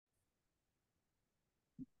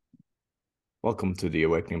Welcome to the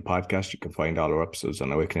Awakening Podcast. You can find all our episodes on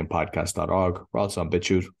awakeningpodcast.org. We're also on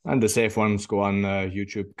BitChute, and the safe ones go on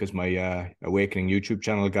YouTube because my Awakening YouTube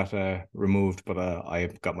channel got removed, but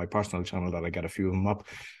I've got my personal channel that I got a few of them up.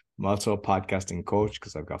 I'm also a podcasting coach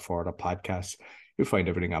because I've got 4 other podcasts. You'll find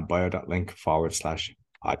everything on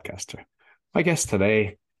bio.link/podcaster. My guest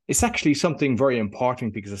today is actually something very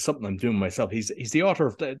important because it's something I'm doing myself. He's the author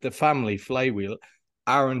of the family Flywheel,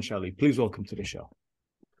 Aaron Shelley. Please welcome to the show.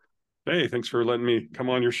 Hey, thanks for letting me come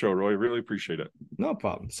on your show, Roy. Really appreciate it. No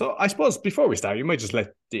problem. So I suppose before we start, you might just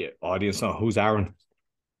let the audience know who's Aaron.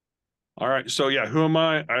 All right. So yeah, who am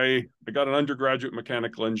I? I got an undergraduate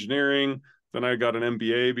mechanical engineering. Then I got an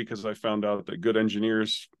MBA because I found out that good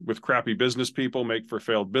engineers with crappy business people make for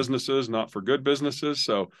failed businesses, not for good businesses.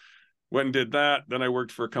 So went and did that. Then I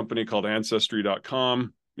worked for a company called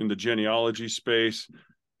Ancestry.com in the genealogy space.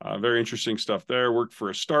 Very interesting stuff there. Worked for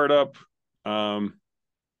a startup.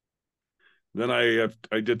 Then I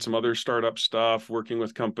did some other startup stuff, working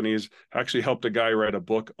with companies. Actually helped a guy write a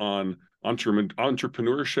book on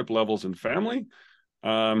entrepreneurship levels in family,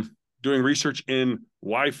 doing research in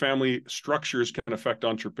why family structures can affect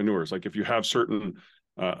entrepreneurs. Like if you have certain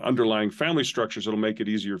underlying family structures, it'll make it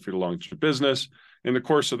easier for you to launch a business. In the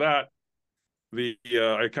course of that,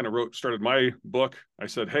 I kind of started my book. I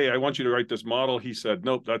said, hey, I want you to write this model. He said,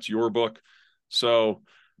 nope, that's your book. So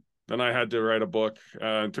then I had to write a book.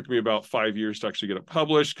 It took me about 5 years to actually get it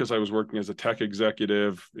published because I was working as a tech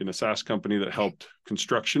executive in a SaaS company that helped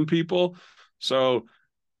construction people. So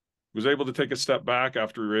was able to take a step back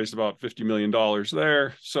after we raised about $50 million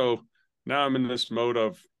there. So now I'm in this mode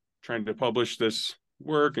of trying to publish this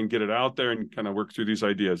work and get it out there and kind of work through these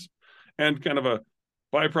ideas. And kind of a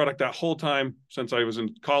byproduct that whole time since I was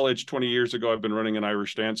in college 20 years ago, I've been running an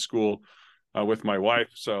Irish dance school with my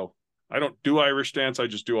wife. So I don't do Irish dance. I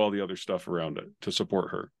just do all the other stuff around it to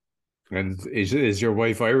support her. And is your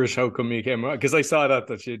wife Irish? How come you came around? Because I saw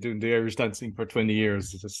that she doing the Irish dancing for 20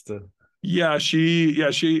 years. We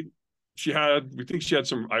think she had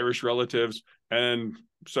some Irish relatives. And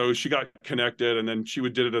so she got connected, and then she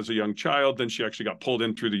did it as a young child. Then she actually got pulled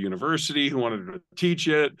in through the university who wanted her to teach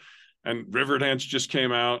it. And Riverdance just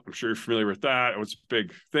came out. I'm sure you're familiar with that. It was a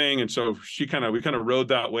big thing. And so we kind of rode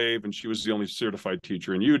that wave, and she was the only certified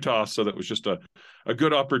teacher in Utah. So that was just a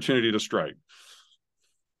good opportunity to strike.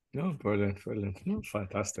 No, brilliant. No,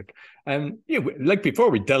 fantastic. Like before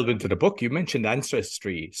we delve into the book, you mentioned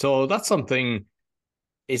ancestry. So that's something,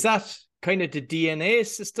 is that kind of the DNA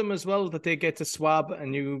system as well that they get to swab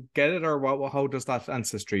and you get it, or how does that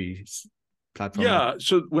ancestry platform? Yeah.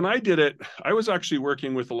 So when I did it, I was actually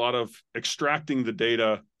working with a lot of extracting the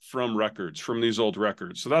data from these old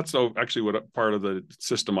records. So that's actually what part of the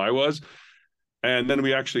system I was. And then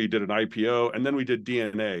we actually did an IPO, and then we did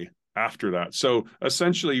DNA after that. So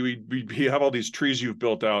essentially we have all these trees you've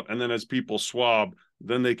built out, and then as people swab,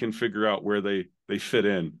 then they can figure out where they fit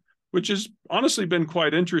in, which has honestly been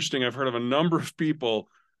quite interesting. I've heard of a number of people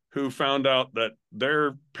who found out that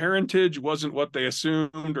their parentage wasn't what they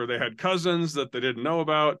assumed, or they had cousins that they didn't know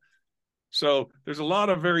about. So there's a lot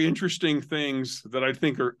of very interesting things that I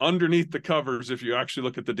think are underneath the covers if you actually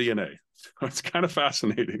look at the DNA. So it's kind of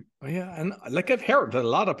fascinating. Oh, yeah. And like I've heard a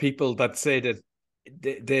lot of people that say that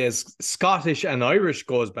there's Scottish and Irish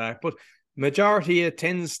goes back, but majority it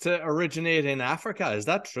tends to originate in Africa. Is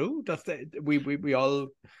that true? That we all,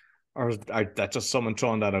 or is that just someone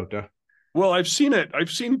throwing that out there? Well, I've seen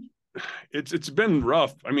it's been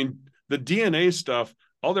rough. I mean, the DNA stuff,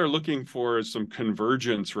 all they're looking for is some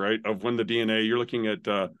convergence, right? Of when the DNA, you're looking at,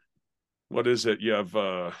 what is it? You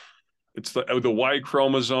have, it's the Y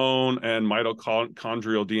chromosome and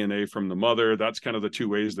mitochondrial DNA from the mother. That's kind of the two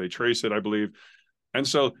ways they trace it, I believe. And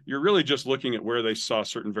so you're really just looking at where they saw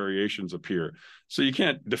certain variations appear. So you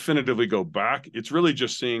can't definitively go back. It's really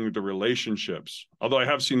just seeing the relationships. Although I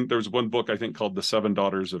have seen, there's one book I think called The 7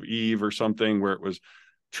 Daughters of Eve or something, where it was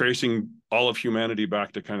tracing all of humanity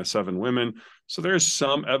back to kind of 7 women. So there's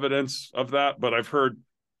some evidence of that, but I've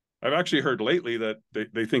actually heard lately that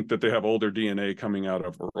they think that they have older DNA coming out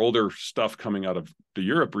of, or older stuff coming out of the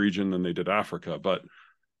Europe region than they did Africa. But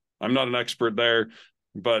I'm not an expert there.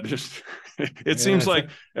 But just it seems like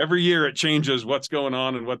every year it changes what's going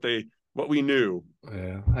on and what we knew.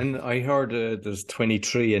 Yeah, and I heard there's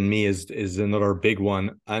 23andMe is another big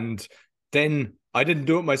one. And then I didn't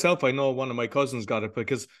do it myself. I know one of my cousins got it,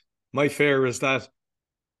 because my fear is that,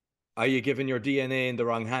 are you giving your DNA in the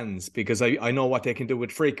wrong hands? Because I know what they can do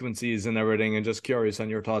with frequencies and everything, and just curious on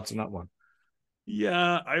your thoughts on that one.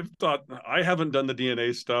 Yeah, I haven't done the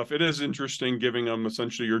DNA stuff. It is interesting giving them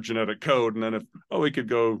essentially your genetic code. And then we could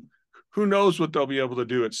go who knows what they'll be able to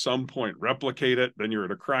do at some point, replicate it. Then you're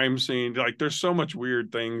at a crime scene. Like there's so much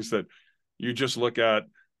weird things that you just look at.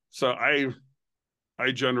 So I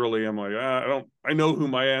generally am like, I know who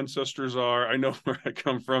my ancestors are. I know where I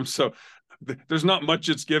come from. So there's not much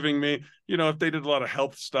it's giving me. If they did a lot of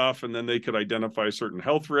health stuff and then they could identify certain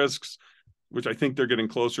health risks, which I think they're getting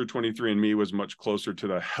closer. 23andMe was much closer to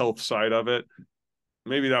the health side of it.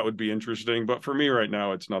 Maybe that would be interesting. But for me right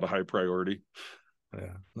now, it's not a high priority.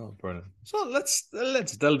 Yeah, no, brilliant. So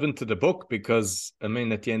let's delve into the book, because I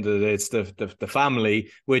mean, at the end of the day, it's the family,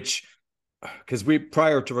 which, because we,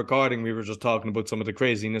 prior to recording, we were just talking about some of the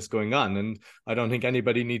craziness going on, and I don't think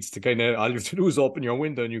anybody needs to kind of, all you have to do is open your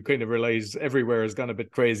window and you kind of realize everywhere has gone a bit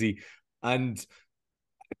crazy. And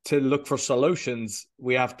to look for solutions,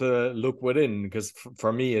 we have to look within, because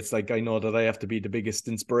for me, it's like, I know that I have to be the biggest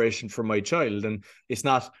inspiration for my child, and it's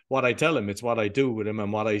not what I tell him, it's what I do with him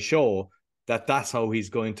and what I show, that's how he's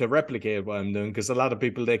going to replicate what I'm doing. Because a lot of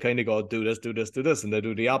people, they kind of go, do this, do this, do this, and they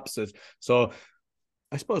do the opposite. So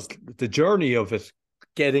I suppose the journey of it,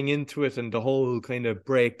 getting into it, and the whole kind of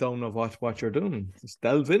breakdown of what you're doing, just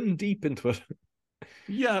delve in deep into it.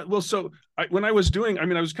 Yeah, well, so when I was doing, I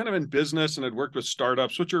was kind of in business and I'd worked with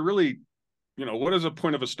startups, which are really, what is the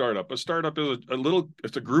point of a startup? A startup is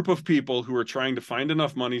it's a group of people who are trying to find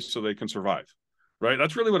enough money so they can survive, right?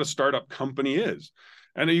 That's really what a startup company is.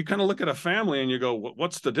 And you kind of look at a family and you go,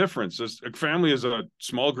 what's the difference? A family is a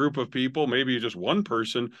small group of people, maybe just one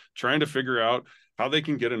person trying to figure out how they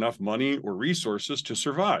can get enough money or resources to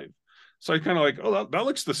survive. So I kind of like, oh, that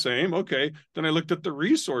looks the same. Okay. Then I looked at the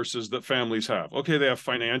resources that families have. Okay. They have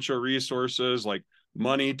financial resources like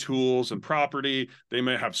money, tools, and property. They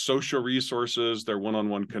may have social resources, their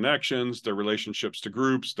one-on-one connections, their relationships to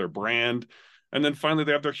groups, their brand. And then finally,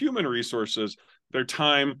 they have their human resources, their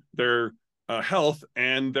time, their health,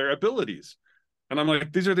 and their abilities. And I'm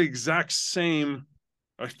like, these are the exact same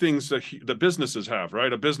things that the businesses have,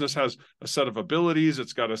 right? A business has a set of abilities.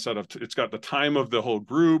 It's got the time of the whole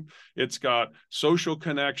group. It's got social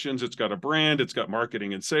connections. It's got a brand. It's got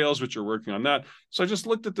marketing and sales, which are working on that. So I just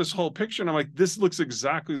looked at this whole picture and I'm like, this looks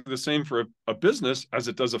exactly the same for a business as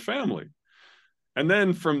it does a family. And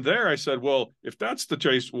then from there, I said, well, if that's the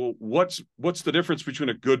case, well, what's the difference between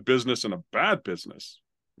a good business and a bad business?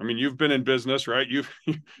 I mean, you've been in business, right?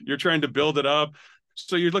 You're trying to build it up.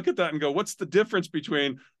 So you look at that and go, what's the difference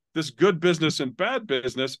between this good business and bad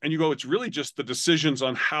business? And you go, it's really just the decisions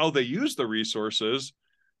on how they use the resources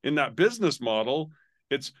in that business model.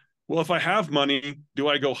 It's, well, if I have money, do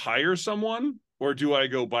I go hire someone, or do I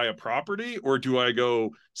go buy a property, or do I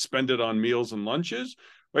go spend it on meals and lunches?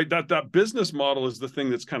 Right? That business model is the thing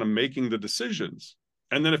that's kind of making the decisions.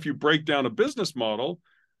 And then if you break down a business model,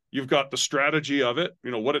 you've got the strategy of it,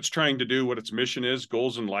 what it's trying to do, what its mission is,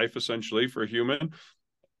 goals in life, essentially, for a human.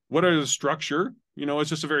 What are the structure? It's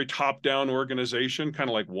just a very top-down organization, kind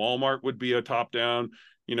of like Walmart would be a top-down,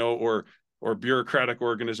 or bureaucratic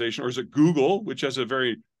organization. Or is it Google, which has a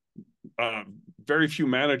very few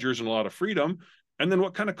managers and a lot of freedom? And then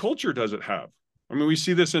what kind of culture does it have? I mean, we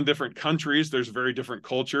see this in different countries. There's very different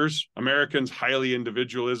cultures. Americans, highly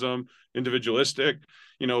individualistic.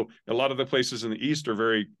 A lot of the places in the East are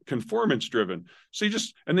very conformance driven. So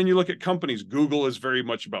and then you look at companies. Google is very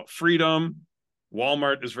much about freedom.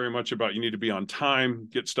 Walmart is very much about, you need to be on time,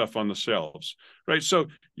 get stuff on the shelves, right? So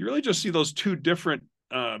you really just see those two different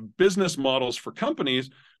business models for companies,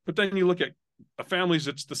 but then you look at families,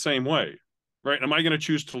 it's the same way. Right? Am I going to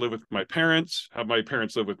choose to live with my parents, have my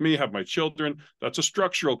parents live with me, have my children? That's a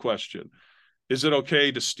structural question. Is it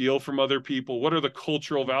okay to steal from other people? What are the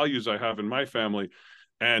cultural values I have in my family?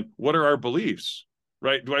 And what are our beliefs?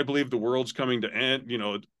 Right? Do I believe the world's coming to end,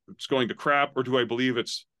 it's going to crap? Or do I believe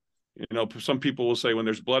it's, some people will say when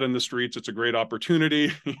there's blood in the streets, it's a great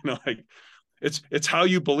opportunity. It's how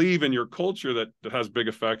you believe in your culture that has big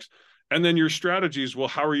effects. And then your strategies, well,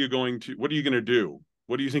 what are you going to do?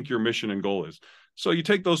 What do you think your mission and goal is? So you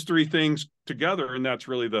take those three things together, and that's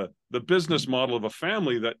really the business model of a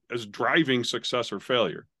family that is driving success or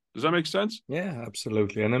failure. Does that make sense? Yeah,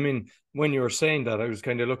 absolutely. And I mean, when you were saying that, I was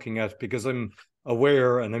kind of looking at, because I'm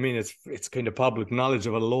aware, and I mean, it's kind of public knowledge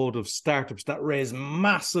of a load of startups that raise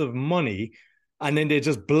massive money, and then they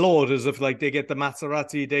just blow it as if like they get the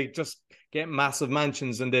Maserati, they just get massive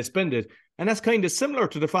mansions and they spend it. And that's kind of similar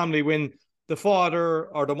to the family when the father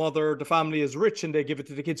or the mother, the family is rich and they give it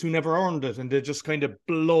to the kids who never earned it, and they just kind of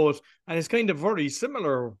blow it. And it's kind of very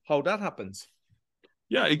similar how that happens.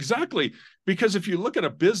 Yeah, exactly. Because if you look at a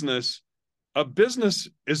business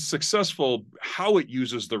is successful how it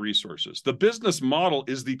uses the resources. The business model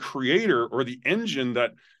is the creator or the engine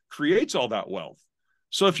that creates all that wealth.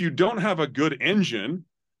 So if you don't have a good engine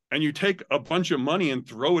and you take a bunch of money and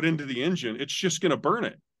throw it into the engine, it's just going to burn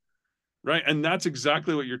it. Right. And that's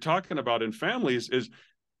exactly what you're talking about in families is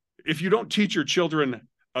if you don't teach your children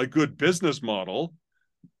a good business model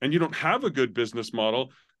and you don't have a good business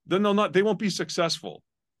model, then they won't be successful.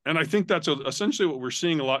 And I think that's essentially what we're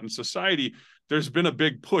seeing a lot in society. There's been a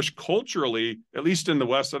big push culturally, at least in the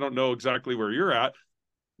West. I don't know exactly where you're at,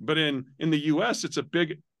 but in the US, it's a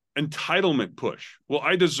big entitlement push. Well,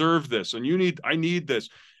 I deserve this and I need this.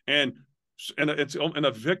 And it's in a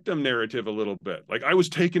victim narrative a little bit. Like I was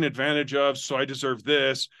taken advantage of, so I deserve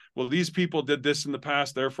this. Well, these people did this in the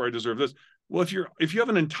past, therefore I deserve this. Well, if you have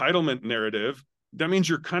an entitlement narrative, that means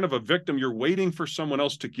you're kind of a victim. You're waiting for someone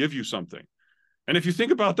else to give you something. And if you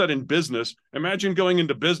think about that in business, imagine going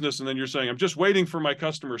into business and then you're saying, I'm just waiting for my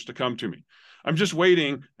customers to come to me. I'm just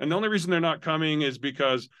waiting. And the only reason they're not coming is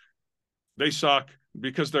because they suck,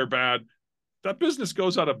 because they're bad. That business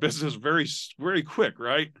goes out of business very, very quick,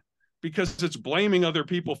 right? Because it's blaming other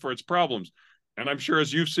people for its problems. And I'm sure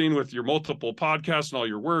as you've seen with your multiple podcasts and all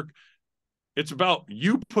your work, it's about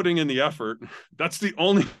you putting in the effort. That's the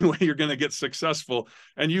only way you're going to get successful.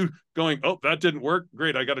 And you going, oh, that didn't work.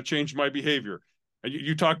 Great. I got to change my behavior. And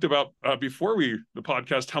you talked about before the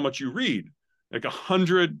podcast, how much you read, like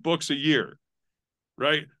 100 books a year,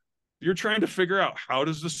 right? You're trying to figure out, how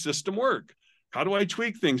does the system work? How do I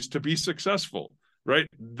tweak things to be successful? Right?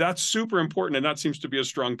 That's super important. And that seems to be a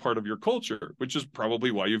strong part of your culture, which is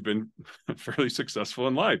probably why you've been fairly successful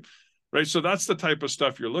in life. Right? So that's the type of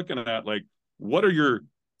stuff you're looking at. Like, what are your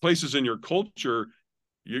places in your culture?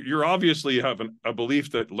 You're obviously have a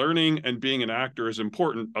belief that learning and being an actor is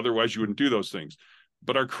important. Otherwise, you wouldn't do those things.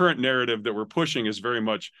 But our current narrative that we're pushing is very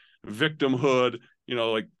much victimhood. You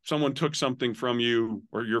know, like someone took something from you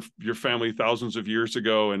or your family thousands of years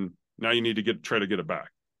ago, and now you need to try to get it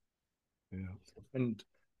back. Yeah. And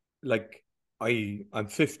like I'm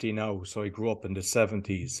 50 now, so I grew up in the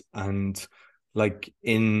 70s, and like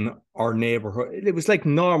in our neighborhood, it was like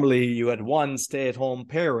normally you had one stay-at-home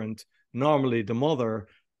parent, normally the mother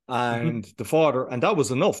and the father, and that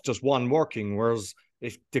was enough, just one working. Whereas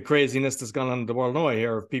if the craziness that's gone on in the world now, I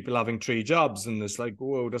hear of people having 3 jobs, and it's like,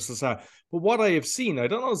 whoa, this is how. But what I have seen, I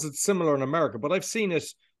don't know if it's similar in America, but I've seen it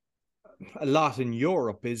a lot in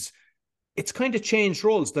Europe, is it's kind of changed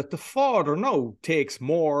roles, that the father now takes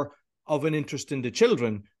more of an interest in the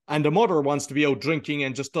children, and the mother wants to be out drinking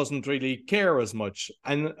and just doesn't really care as much.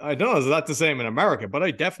 And I don't know, is that the same in America? But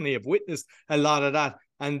I definitely have witnessed a lot of that.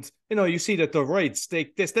 And, you know, you see that the rights,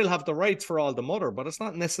 they still have the rights for all the mother, but it's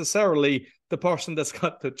not necessarily the person that's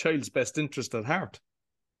got the child's best interest at heart.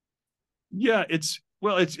 Yeah, it's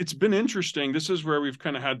been interesting. This is where we've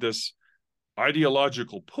kind of had this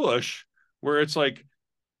ideological push where it's like,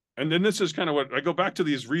 and then this is kind of what I go back to,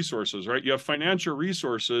 these resources, right? You have financial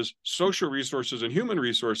resources, social resources, and human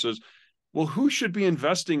resources. Well, who should be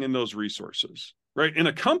investing in those resources, right? In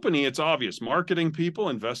a company, it's obvious. Marketing people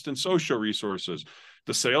invest in social resources.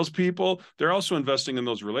 The salespeople, they're also investing in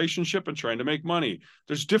those relationships and trying to make money.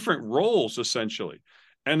 There's different roles, essentially.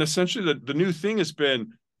 And essentially, the new thing has been,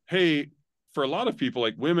 hey, for a lot of people,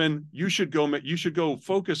 like women, you should go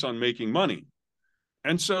focus on making money.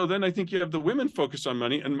 And so then I think you have the women focused on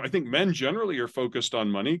money. And I think men generally are focused on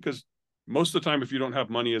money because most of the time, if you don't have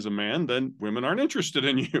money as a man, then women aren't interested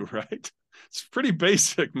in you, right? It's pretty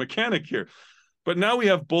basic mechanic here. But now we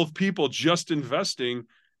have both people just investing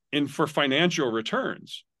for financial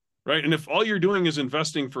returns, right? And if all you're doing is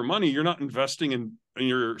investing for money, you're not investing in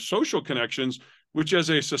your social connections, which as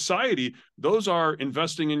a society, those are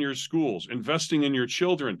investing in your schools, investing in your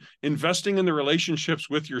children, investing in the relationships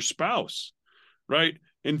with your spouse, right?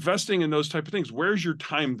 Investing in those type of things. Where's your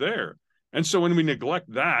time there? And so when we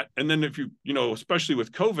neglect that, and then if you especially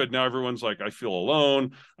with COVID, now everyone's like, I feel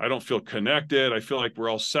alone. I don't feel connected. I feel like we're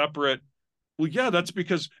all separate. Well, yeah, that's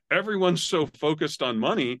because everyone's so focused on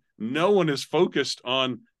money. No one is focused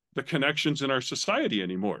on the connections in our society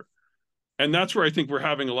anymore. And that's where I think we're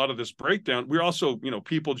having a lot of this breakdown. We're also,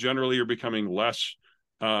 people generally are becoming less,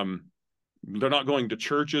 they're not going to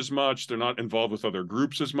church as much. They're not involved with other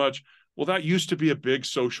groups as much. Well, that used to be a big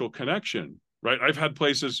social connection, right? I've had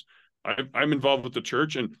places, I'm involved with the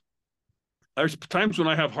church, and there's times when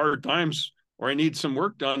I have hard times or I need some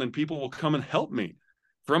work done, and people will come and help me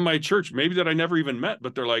from my church, maybe that I never even met,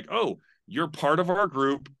 but they're like, oh, you're part of our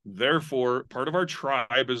group, therefore part of our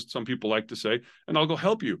tribe, as some people like to say, and I'll go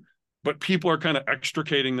help you. But people are kind of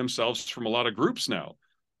extricating themselves from a lot of groups now.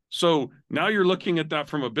 So now you're looking at that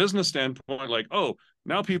from a business standpoint, like, oh,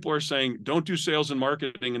 now people are saying, don't do sales and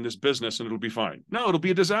marketing in this business and it'll be fine. No, it'll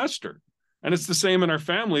be a disaster. And it's the same in our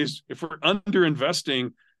families. If we're under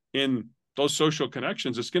investing in those social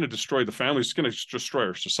connections, it's going to destroy the families. It's going to destroy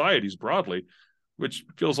our societies broadly, which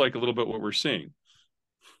feels like a little bit what we're seeing.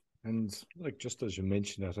 And like just as you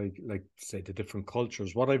mentioned that, I like say the different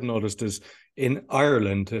cultures. What I've noticed is in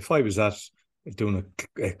Ireland, if I was at doing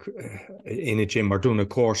in a gym or doing a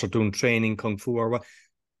course or doing training kung fu or what,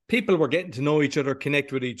 people were getting to know each other,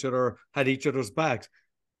 connect with each other, had each other's backs.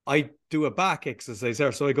 I do a back exercise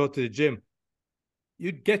there, so I go to the gym.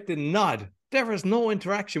 You'd get the nod. There is no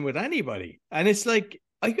interaction with anybody, and it's like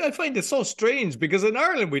I find it so strange because in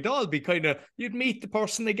Ireland we'd all be kind of, you'd meet the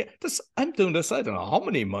person again. I'm doing this, I don't know how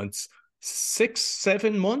many months, 6,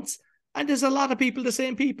 7 months, and there's a lot of people, the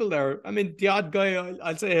same people there. I mean, the odd guy,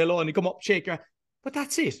 I'll say hello and he come up, shake your, but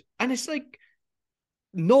that's it. And it's like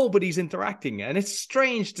nobody's interacting, and it's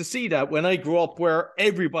strange to see that when I grew up where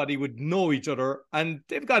everybody would know each other and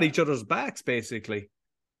they've got each other's backs basically.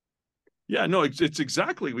 Yeah, no, it's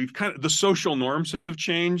exactly. We've kind of, the social norms have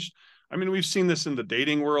changed. I mean, we've seen this in the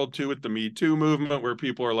dating world too, with the Me Too movement, where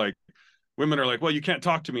people are like, women are like, well, you can't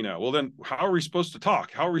talk to me now. Well, then how are we supposed to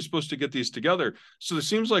talk? How are we supposed to get these together? So it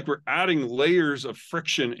seems like we're adding layers of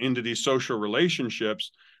friction into these social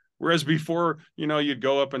relationships. Whereas before, you'd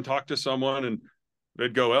go up and talk to someone and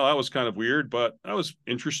they'd go, well, that was kind of weird, but that was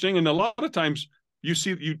interesting. And a lot of times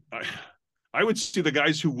I would see the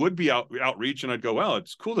guys who would be outreach, and I'd go, well,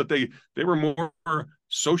 it's cool that they were more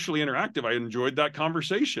socially interactive. I enjoyed that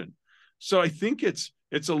conversation. So I think it's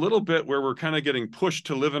a little bit where we're kind of getting pushed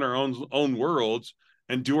to live in our own worlds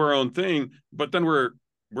and do our own thing, but then we're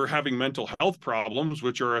having mental health problems,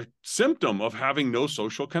 which are a symptom of having no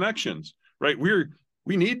social connections, right?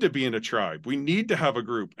 We need to be in a tribe. We need to have a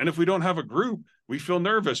group. And if we don't have a group, we feel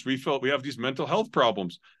nervous. We have these mental health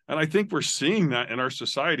problems. And I think we're seeing that in our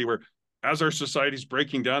society, where as our society is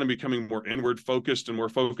breaking down and becoming more inward focused and more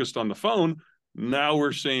focused on the phone, now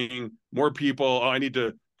we're seeing more people, oh, I need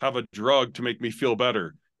to have a drug to make me feel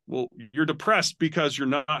better. Well, you're depressed because you're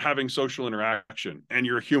not having social interaction, and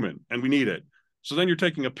you're a human and we need it. So then you're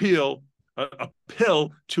taking a pill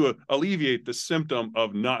to alleviate the symptom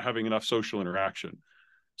of not having enough social interaction.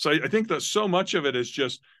 So I think that so much of it is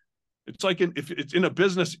just, it's like if it's in a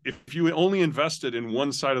business, if you only invested in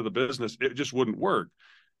one side of the business, it just wouldn't work.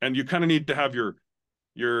 And you kind of need to have your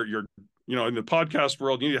in the podcast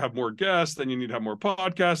world, you need to have more guests, then you need to have more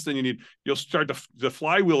podcasts, then you'll start the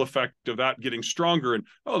flywheel effect of that getting stronger. And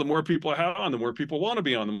the more people I have on, the more people want to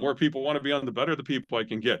be on, the better the people I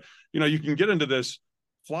can get. You can get into this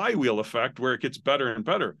flywheel effect where it gets better and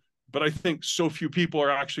better. But I think so few people are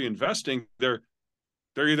actually investing. They're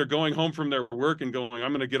either going home from their work and going,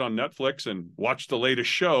 I'm going to get on Netflix and watch the latest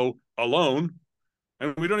show alone.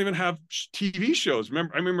 And we don't even have TV shows.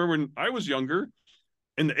 I remember when I was younger,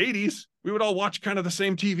 in the 80s, we would all watch kind of the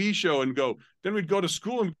same TV show and then we'd go to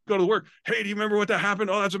school and go to work. Hey, do you remember what that happened?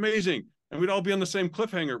 Oh, that's amazing. And we'd all be on the same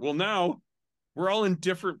cliffhanger. Well, now we're all in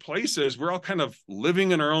different places. We're all kind of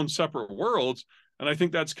living in our own separate worlds. And I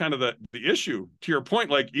think that's kind of the issue. To your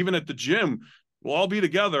point, like even at the gym, we'll all be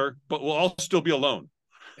together, but we'll all still be alone.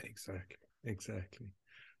 Exactly.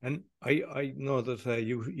 And I know that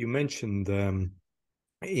you mentioned,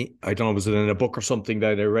 I don't know, was it in a book or something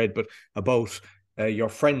that I read, but about your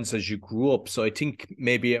friends as you grew up. So I think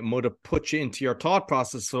maybe it might have put you into your thought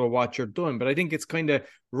process for what you're doing, but I think it's kind of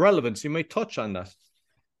relevant. So you might touch on that.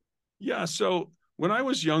 Yeah. So when I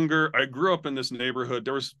was younger, I grew up in this neighborhood.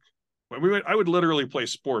 I would literally play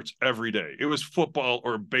sports every day. It was football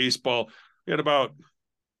or baseball. We had about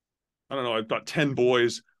 10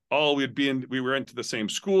 boys. We were into the same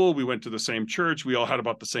school. We went to the same church. We all had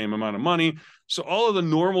about the same amount of money. So all of the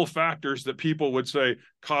normal factors that people would say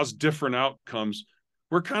cause different outcomes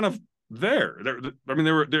were kind of there.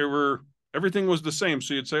 There were, everything was the same.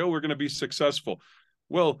 So you'd say, oh, we're going to be successful.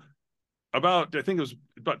 Well, I think it was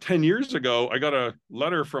about 10 years ago, I got a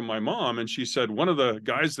letter from my mom, and she said one of the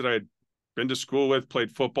guys that I had been to school with,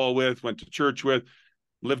 played football with, went to church with,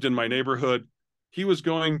 lived in my neighborhood, he was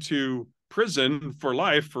going to prison for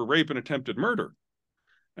life for rape and attempted murder.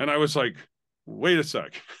 And I was like, wait a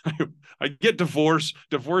sec. I get divorced.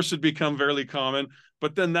 Divorce had become fairly common,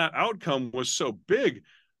 but then that outcome was so big.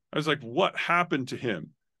 I was like, what happened to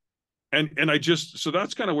him? And so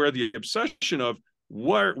that's kind of where the obsession of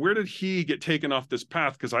where did he get taken off this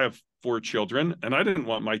path? Because I have 4 children, and I didn't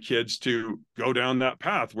want my kids to go down that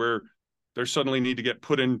path where they suddenly need to get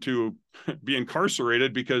put into be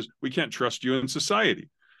incarcerated because we can't trust you in society.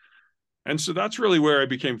 And so that's really where I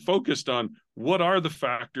became focused on what are the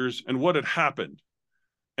factors and what had happened.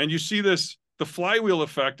 And you see this, the flywheel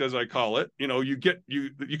effect, as I call it. You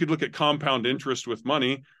could look at compound interest with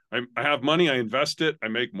money. I have money, I invest it, I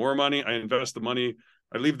make more money, I invest the money,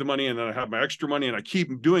 I leave the money and then I have my extra money and I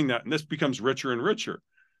keep doing that. And this becomes richer and richer.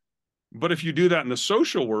 But if you do that in the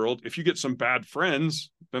social world, if you get some bad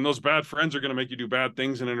friends, then those bad friends are going to make you do bad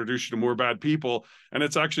things and introduce you to more bad people. And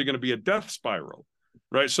it's actually going to be a death spiral,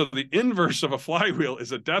 right? So the inverse of a flywheel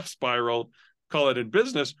is a death spiral, call it in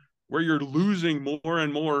business, where you're losing more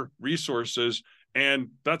and more resources. And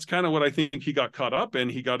that's kind of what I think he got caught up in.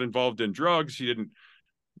 He got involved in drugs. He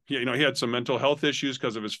had some mental health issues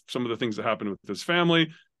because of some of the things that happened with his family.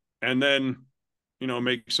 And then,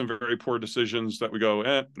 make some very poor decisions that we go,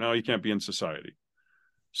 no, you can't be in society.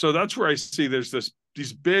 So that's where I see there's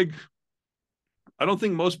these big, I don't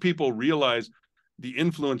think most people realize the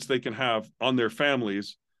influence they can have on their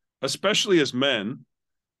families, especially as men.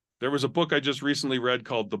 There was a book I just recently read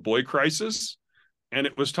called The Boy Crisis, and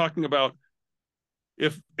it was talking about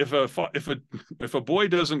if a boy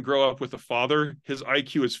doesn't grow up with a father, his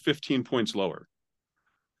IQ is 15 points lower.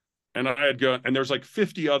 And there's like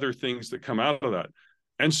 50 other things that come out of that.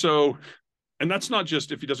 And that's not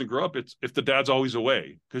just if he doesn't grow up, it's if the dad's always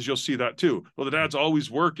away, because you'll see that too. Well, the dad's always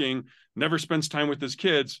working, never spends time with his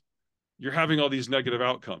kids. You're having all these negative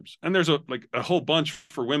outcomes. And there's a whole bunch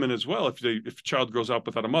for women as well. If a child grows up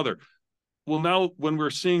without a mother. Well, now when we're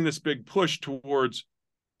seeing this big push towards,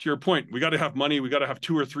 to your point, we got to have money, we got to have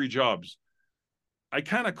 2 or 3 jobs. I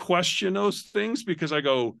kind of question those things because I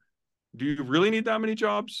go, do you really need that many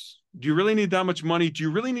jobs? Do you really need that much money? Do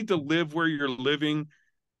you really need to live where you're living?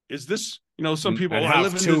 Is this, some people, and I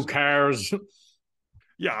have live in 2 cars.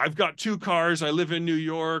 Yeah, I've got 2 cars. I live in New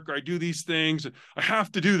York. Or I do these things. I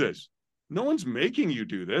have to do this. No one's making you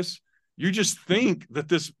do this. You just think that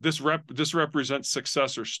this represents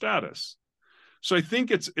success or status. So I think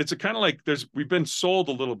it's a kind of like we've been sold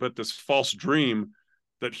a little bit this false dream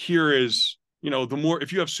that here is, the more,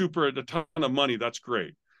 if you have a ton of money, that's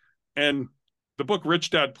great. And the book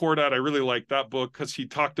Rich Dad Poor Dad, I really like that book because he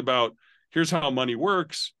talked about, here's how money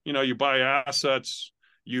works. You buy assets,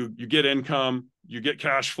 you get income, you get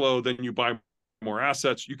cash flow, then you buy more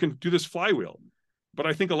assets. You can do this flywheel. But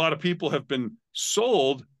I think a lot of people have been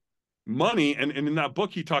sold money. And in that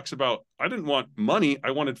book, he talks about, I didn't want money.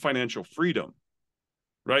 I wanted financial freedom,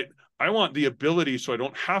 right? I want the ability so I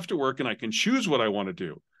don't have to work and I can choose what I want to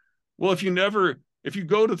do. Well, if you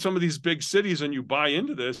go to some of these big cities and you buy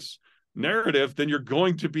into this narrative, then you're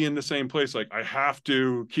going to be in the same place. Like, I have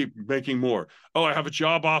to keep making more. Oh, I have a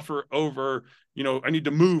job offer over, I need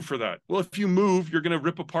to move for that. Well, if you move, you're going to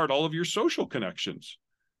rip apart all of your social connections,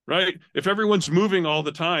 right? If everyone's moving all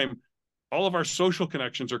the time, all of our social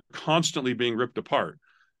connections are constantly being ripped apart.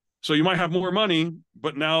 So you might have more money,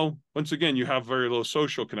 but now, once again, you have very low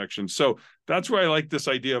social connections. So that's where I like this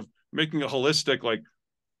idea of making a holistic, like,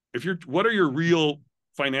 what are your real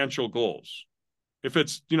financial goals? If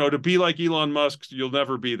it's, to be like Elon Musk, you'll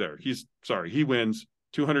never be there. He wins.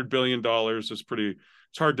 $200 billion is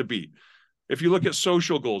it's hard to beat. If you look at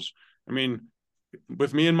social goals, I mean,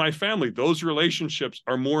 with me and my family, those relationships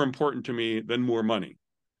are more important to me than more money,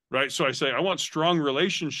 right? So I say, I want strong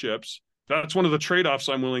relationships. That's one of the trade-offs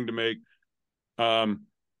I'm willing to make. And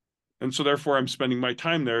so therefore I'm spending my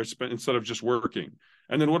time there instead of just working.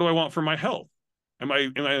 And then what do I want for my health? Am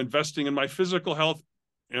I investing in my physical health?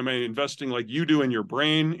 Am I investing like you do in your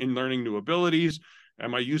brain, in learning new abilities?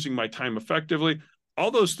 Am I using my time effectively?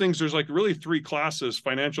 All those things, there's like really 3 classes,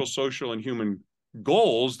 financial, social, and human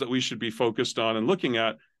goals that we should be focused on and looking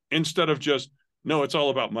at instead of just, no, it's all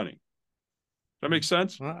about money. That makes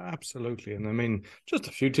sense? Absolutely. And I mean, just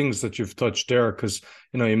a few things that you've touched there, because,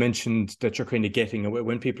 you mentioned that you're kind of getting away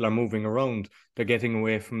when people are moving around, they're getting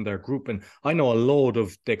away from their group. And I know a load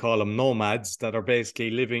of, they call them nomads, that are basically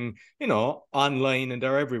living, online, and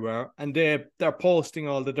they're everywhere. And they're posting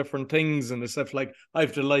all the different things and the stuff like, I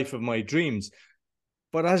have the life of my dreams.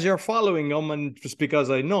 But as you're following them, and just because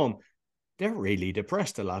I know them, they're really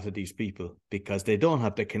depressed, a lot of these people, because they don't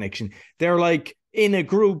have the connection. They're like in a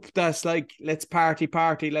group that's like, let's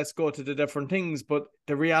party, let's go to the different things. But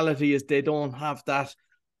the reality is they don't have that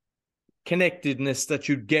connectedness that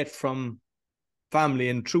you'd get from family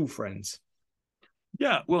and true friends.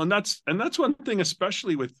 Yeah, well, and that's one thing,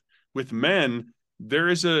 especially with men.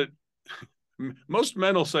 Most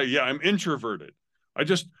men will say, yeah, I'm introverted.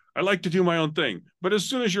 I like to do my own thing. But as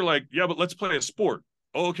soon as you're like, yeah, but let's play a sport.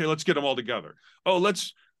 Oh, okay, let's get them all together. Oh,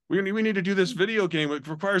 we need to do this video game. It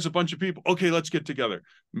requires a bunch of people. Okay, let's get together.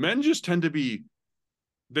 Men just tend to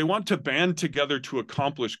they want to band together to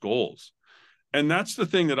accomplish goals. And that's the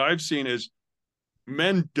thing that I've seen is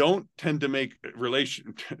men don't tend to make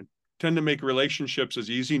relationships as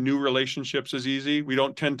easy, new relationships as easy. We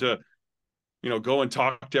don't tend to, go and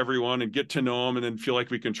talk to everyone and get to know them and then feel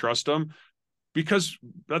like we can trust them. because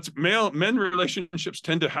that's men relationships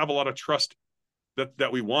tend to have a lot of trust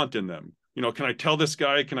that we want in them. Can I tell this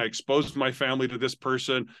guy? Can I expose my family to this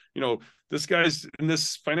person? This guy's in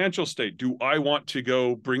this financial state. Do I want to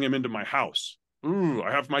go bring him into my house? Ooh,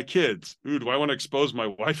 I have my kids. Ooh, do I want to expose my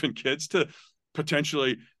wife and kids to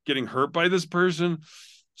potentially getting hurt by this person?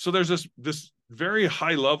 So there's this very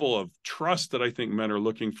high level of trust that I think men are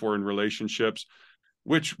looking for in relationships,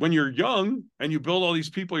 which when you're young and you build all these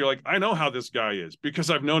people, you're like, I know how this guy is because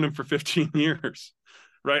I've known him for 15 years,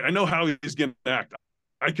 right? I know how he's going to act.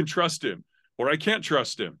 I can trust him or I can't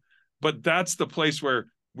trust him. But that's the place where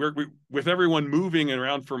with everyone moving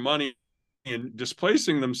around for money and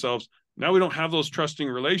displacing themselves, now we don't have those trusting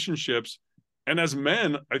relationships. And as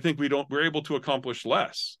men, I think we're able to accomplish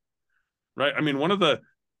less, right? I mean, one of the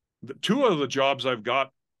two of the jobs I've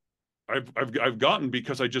gotten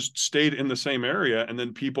because I just stayed in the same area, and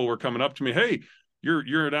then people were coming up to me, hey,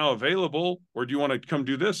 you're now available, or do you want to come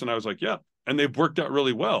do this? And I was like, yeah. And they've worked out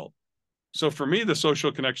really well. So for me, the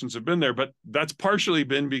social connections have been there, but that's partially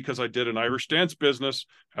been because I did an Irish dance business,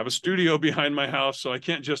 have a studio behind my house, so I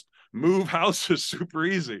can't just move houses super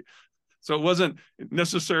easy. So it wasn't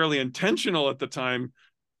necessarily intentional at the time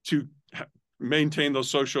to maintain those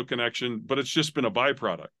social connections, but it's just been a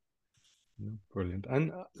byproduct. Brilliant.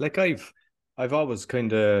 And like I've always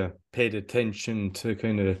kind of paid attention to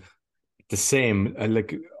kind of the same.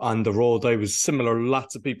 Like on the road, I was similar.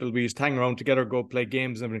 Lots of people, we used to hang around together, go play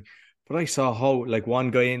games and everything. But I saw how like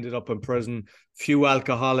one guy ended up in prison, few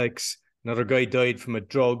alcoholics, another guy died from a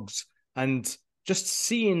drugs. And just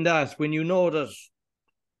seeing that, when you know that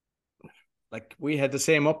like we had the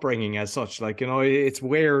same upbringing as such, like, it's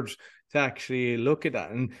weird to actually look at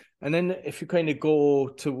that. And then if you kind of go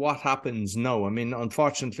to what happens now, I mean,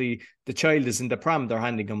 unfortunately, the child is in the pram, they're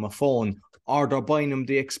handing him a phone, or they're buying him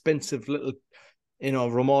the expensive little,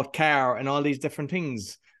 remote car and all these different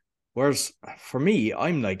things. Whereas for me,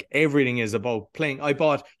 I'm like, everything is about playing.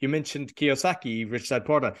 You mentioned Kiyosaki, Rich Dad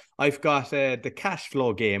Poor Dad. I've got the cash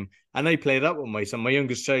flow game, and I play that with my son. My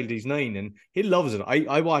youngest child, he's 9, and he loves it.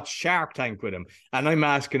 I watch Shark Tank with him, and I'm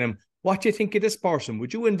asking him, what do you think of this person?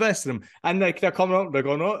 Would you invest in him? And like they're coming out and they're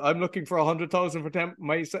going, oh, I'm looking for 100,000 for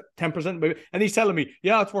my 10%. And he's telling me,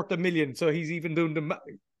 yeah, it's worth $1 million. So he's even doing the math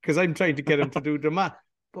because I'm trying to get him to do the math.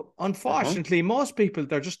 But unfortunately, most people,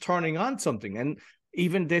 they're just turning on something. And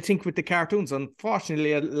even they think with the cartoons,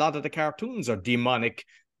 unfortunately, a lot of the cartoons are demonic.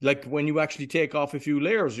 Like when you actually take off a few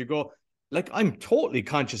layers, you go, like, I'm totally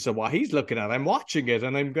conscious of what he's looking at. I'm watching it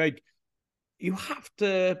and I'm like, you have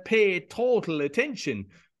to pay total attention.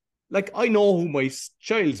 Like, I know who my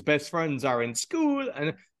child's best friends are in school,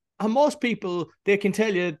 and most people, they can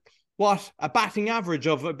tell you what a batting average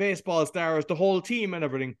of a baseball star is, the whole team and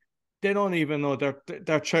everything. They don't even know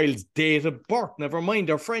their child's date of birth, never mind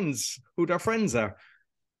their friends, who their friends are.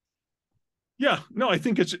 Yeah, no, I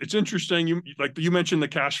think it's interesting. You mentioned the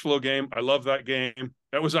cash flow game. I love that game.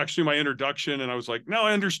 That was actually my introduction, and I was like, now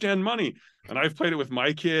I understand money, and I've played it with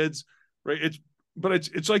my kids. Right?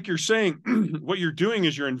 It's like you're saying, what you're doing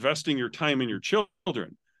is you're investing your time in your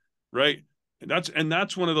children, right? And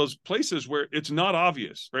that's one of those places where it's not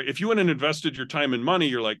obvious, right? If you went and invested your time and money,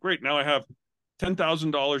 you're like, great, now I have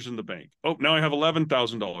 $10,000 in the bank. Oh, now I have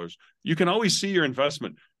 $11,000. You can always see your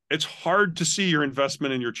investment. It's hard to see your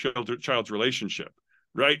investment in your child's relationship,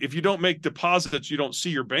 right? If you don't make deposits, you don't see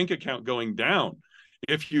your bank account going down.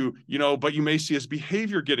 If but you may see his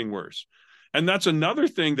behavior getting worse. And that's another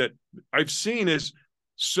thing that I've seen is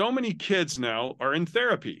so many kids now are in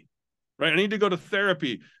therapy, right? I need to go to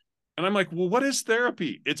therapy. And I'm like, well, what is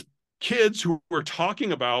therapy? It's kids who are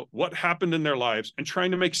talking about what happened in their lives and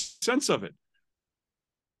trying to make sense of it.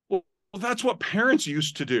 Well, that's what parents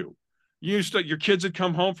used to do. Your kids would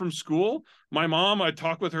come home from school. My mom, I'd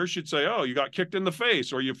talk with her. She'd say, oh, you got kicked in the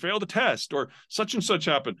face, or you failed a test, or such and such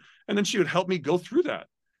happened. And then she would help me go through that.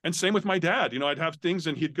 And same with my dad. I'd have things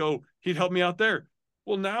and he'd help me out there.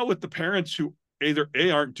 Well, now with the parents who either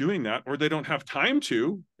aren't doing that or they don't have time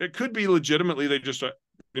to, it could be legitimately they just,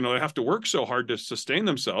 they have to work so hard to sustain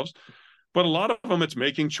themselves. But a lot of them, it's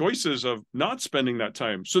making choices of not spending that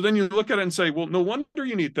time. So then you look at it and say, well, no wonder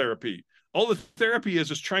you need therapy. All the therapy is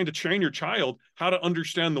trying to train your child how to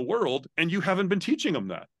understand the world, and you haven't been teaching them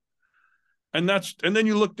that. And then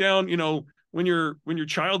you look down, when your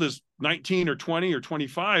child is 19 or 20 or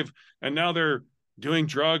 25, and now they're doing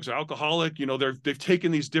drugs, alcoholic, they've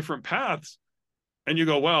taken these different paths, and you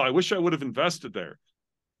go, wow, I wish I would have invested there.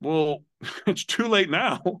 Well, it's too late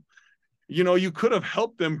now. You could have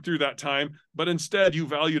helped them through that time, but instead you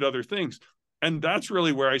valued other things. And that's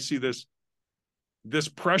really where I see this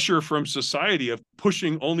pressure from society of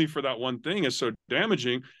pushing only for that one thing is so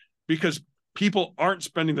damaging, because people aren't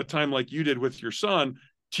spending the time like you did with your son,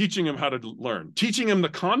 teaching him how to learn, teaching him the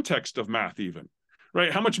context of math even,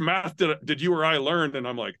 right? How much math did you or I learn? And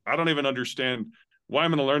I'm like, I don't even understand why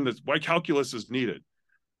I'm going to learn this, why calculus is needed,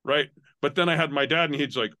 right? But then I had my dad and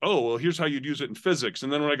he's like, oh, well, here's how you'd use it in physics.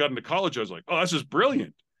 And then when I got into college, I was like, oh, this is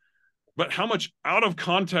brilliant. But how much out of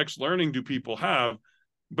context learning do people have?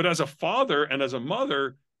 But as a father and as a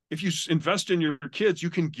mother, if you invest in your kids, you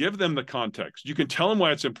can give them the context. You can tell them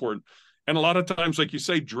why it's important. And a lot of times, like you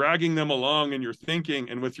say, dragging them along in your thinking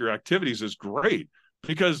and with your activities is great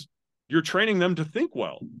because you're training them to think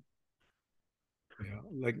well. Yeah,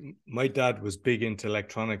 like my dad was big into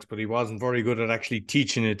electronics, but he wasn't very good at actually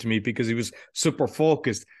teaching it to me because he was super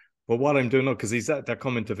focused. But what I'm doing now, because they're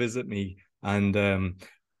coming to visit me, and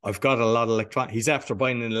I've got a lot of he's after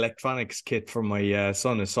buying an electronics kit for my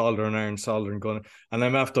son, a soldering iron, soldering gun, and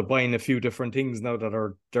I'm after buying a few different things now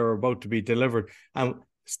that they're about to be delivered. And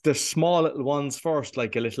the small little ones first,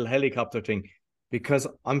 like a little helicopter thing, because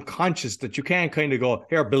I'm conscious that you can't kind of go,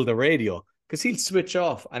 here, build a radio, because he'll switch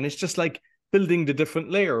off. And it's just like building the different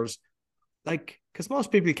layers, like, because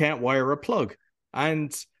most people can't wire a plug.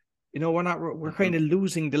 And, we're kind of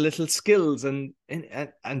losing the little skills and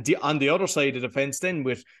on the other side of the fence then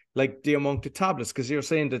with like the amount of tablets, because you're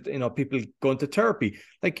saying that, people go into therapy,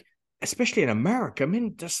 like, especially in America. I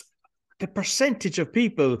mean, there's the percentage of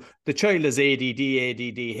people, the child is ADD,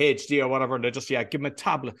 HD or whatever, and they just, give them a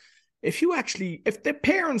tablet. If the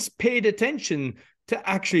parents paid attention to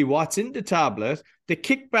actually what's in the tablet, the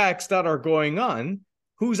kickbacks that are going on,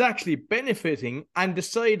 who's actually benefiting, and the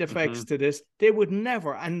side effects to this, they would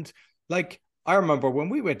never. And like, I remember when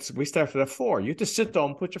we started at 4, you had to sit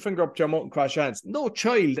down, put your finger up to your mouth and cross your hands. No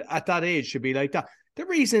child at that age should be like that. The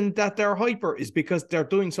reason that they're hyper is because they're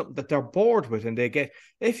doing something that they're bored with, and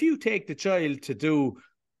if you take the child to do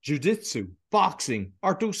jiu-jitsu, boxing,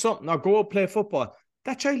 or do something, or go out play football,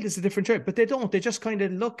 that child is a different child. But they don't. They just kind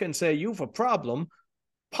of look and say, you've a problem,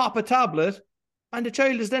 pop a tablet, and the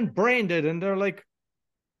child is then brain dead, and they're like,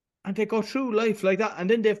 and they go through life like that, and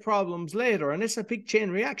then they have problems later, and it's a big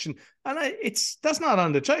chain reaction. And that's not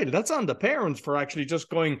on the child, that's on the parents for actually just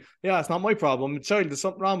going, yeah, it's not my problem. The child, there's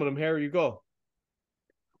something wrong with him. Here you go.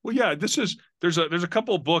 Well, yeah, there's a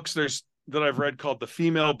couple of books that I've read called The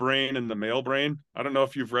Female Brain and the Male Brain. I don't know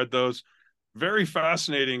if you've read those. Very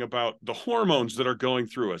fascinating about the hormones that are going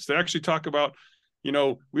through us. They actually talk about,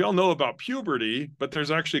 we all know about puberty, but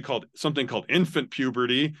there's actually something called infant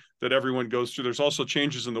puberty that everyone goes through. There's also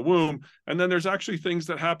changes in the womb. And then there's actually things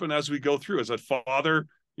that happen as we go through. As a father,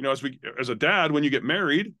 as a dad, when you get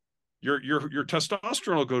married, your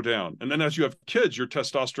testosterone will go down. And then as you have kids, your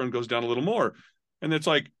testosterone goes down a little more. And it's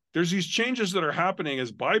like, there's these changes that are happening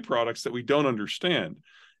as byproducts that we don't understand.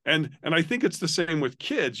 And I think it's the same with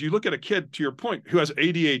kids. You look at a kid, to your point, who has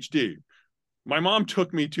ADHD. My mom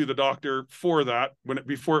took me to the doctor for that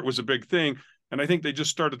before it was a big thing. And I think they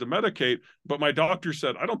just started to medicate. But my doctor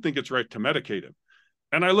said, I don't think it's right to medicate him.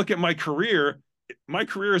 And I look at my career. My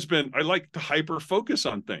career has been, I like to hyper focus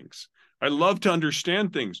on things. I love to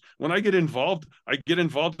understand things. When I get involved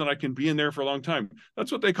and I can be in there for a long time.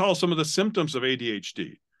 That's what they call some of the symptoms of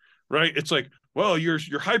ADHD, right? It's like, well, you're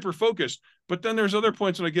hyper focused, but then there's other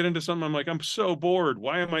points when I get into something, I'm like, I'm so bored.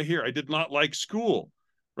 Why am I here? I did not like school,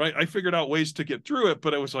 right? I figured out ways to get through it,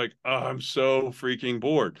 but it was like, oh, I'm so freaking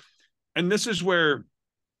bored. And this is where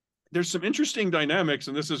there's some interesting dynamics.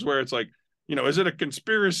 And this is where it's like, is it a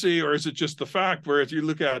conspiracy or is it just the fact where if you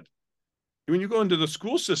look at, when you go into the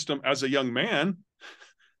school system as a young man,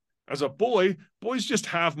 as a boy, boys just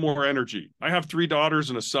have more energy. I have 3 daughters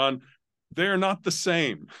and a son. They're not the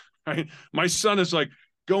same, right? My son is like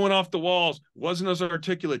going off the walls, wasn't as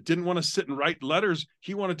articulate, didn't want to sit and write letters.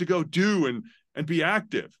 He wanted to go do and be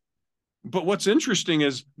active. But what's interesting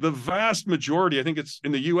is the vast majority, I think it's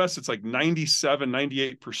in the US, it's like 97,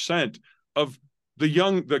 98% of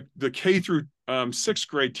the K through 6th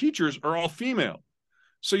grade teachers are all female.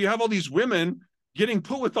 So you have all these women getting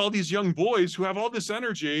put with all these young boys who have all this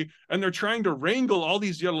energy, and they're trying to wrangle all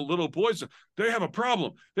these little boys. They have a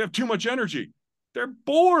problem. They have too much energy. They're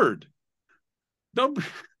bored.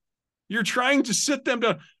 You're trying to sit them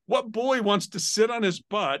down. What boy wants to sit on his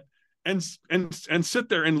butt and sit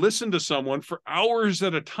there and listen to someone for hours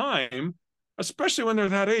at a time, especially when they're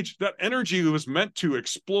that age? That energy was meant to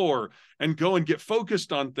explore and go and get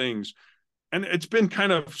focused on things. And it's been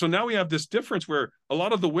so now we have this difference where a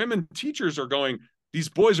lot of the women teachers are going, these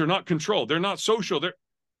boys are not controlled. They're not social.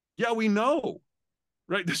 Yeah, we know,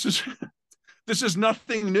 right? This is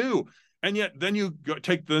nothing new. And yet then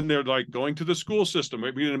they're like going to the school system.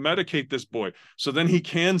 Maybe to medicate this boy. So then he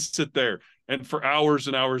can sit there and for hours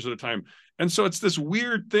and hours at a time. And so it's this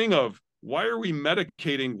weird thing of why are we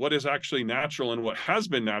medicating what is actually natural and what has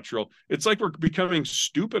been natural? It's like we're becoming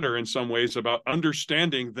stupider in some ways about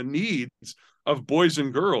understanding the needs of boys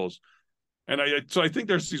and girls. And so I think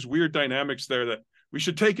there's these weird dynamics there that we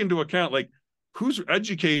should take into account, like who's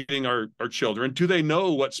educating our children? Do they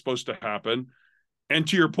know what's supposed to happen? And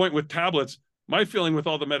to your point with tablets, my feeling with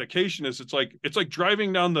all the medication is it's like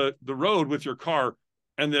driving down the road with your car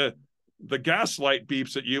and the gas light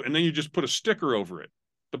beeps at you and then you just put a sticker over it.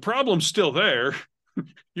 The problem's still there.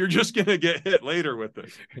 You're just going to get hit later with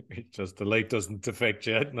it. Just the light doesn't affect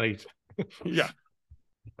you at night. Yeah.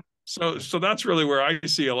 So that's really where I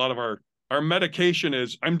see a lot of our medication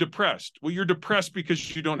is, I'm depressed. Well, you're depressed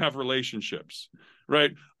because you don't have relationships,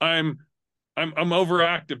 right? I'm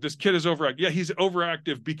overactive. This kid is overactive. Yeah, he's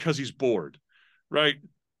overactive because he's bored, right?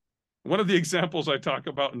 One of the examples I talk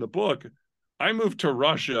about in the book, I moved to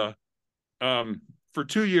Russia for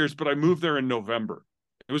 2 years, but I moved there in November.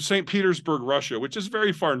 It was St. Petersburg, Russia, which is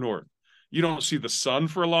very far north. You don't see the sun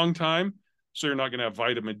for a long time, so you're not going to have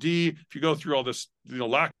vitamin D. If you go through all this,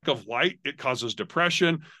 lack of light, it causes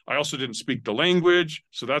depression. I also didn't speak the language,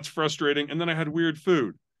 so that's frustrating. And then I had weird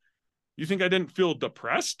food. You think I didn't feel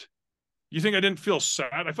depressed? You think I didn't feel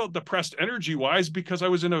sad? I felt depressed energy-wise because I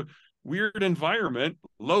was in a weird environment,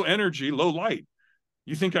 low energy, low light.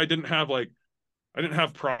 You think I didn't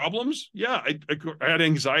have problems? Yeah, I had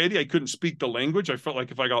anxiety. I couldn't speak the language. I felt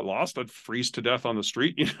like if I got lost, I'd freeze to death on the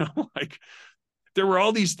street. Like there were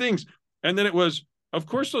all these things. And then it was, of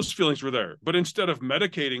course, those feelings were there. But instead of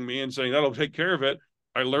medicating me and saying that'll take care of it,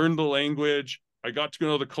 I learned the language. I got to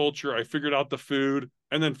know the culture. I figured out the food.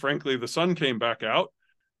 And then, frankly, the sun came back out.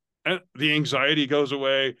 And the anxiety goes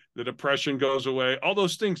away. The depression goes away. All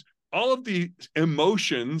those things. All of the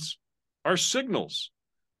emotions are signals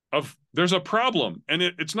of there's a problem. And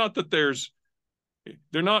it's not that they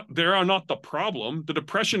are not the problem. The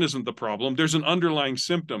depression isn't the problem. There's an underlying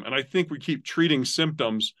symptom. And I think we keep treating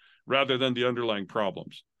symptoms rather than the underlying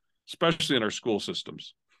problems, especially in our school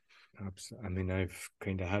systems. I mean, I've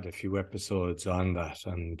kind of had a few episodes on that,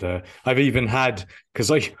 and I've even had,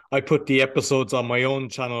 because I put the episodes on my own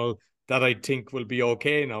channel that I think will be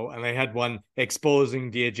okay now, and I had one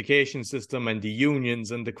exposing the education system and the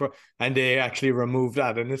unions and they actually removed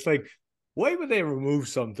that, and it's like, why would they remove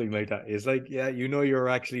something like that? It's like, yeah, you're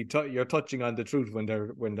actually you're touching on the truth when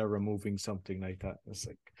they're removing something like that. It's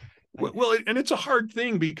like, well, and it's a hard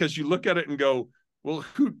thing because you look at it and go, well,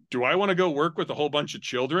 who do I want to go work with a whole bunch of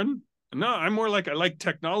children? No, I'm more like I like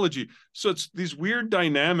technology. So it's these weird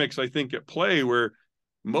dynamics, I think, at play where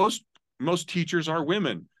most teachers are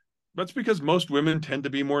women. That's because most women tend to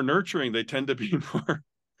be more nurturing. They tend to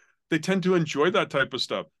enjoy that type of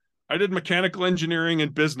stuff. I did mechanical engineering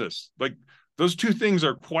and business. Like those two things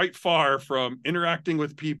are quite far from interacting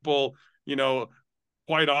with people,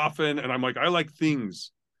 quite often. And I'm like, I like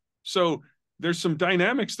things. So there's some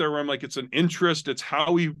dynamics there where I'm like, it's an interest. It's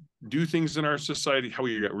how we do things in our society, how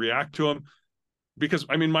we react to them. Because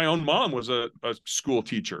I mean, my own mom was a school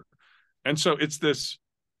teacher. And so it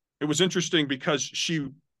was interesting because she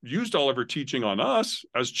used all of her teaching on us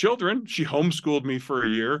as children. She homeschooled me for a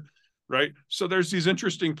year, right? So there's these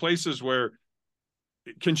interesting places where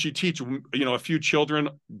can she teach, a few children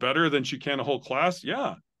better than she can a whole class?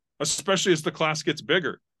 Yeah, especially as the class gets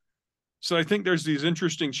bigger. So I think there's these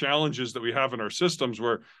interesting challenges that we have in our systems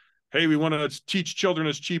where, hey, we want to teach children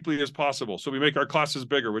as cheaply as possible. So we make our classes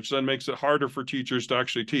bigger, which then makes it harder for teachers to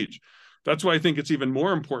actually teach. That's why I think it's even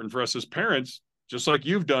more important for us as parents, just like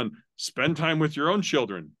you've done, spend time with your own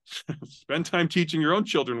children, spend time teaching your own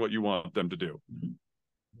children what you want them to do.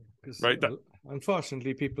 Right.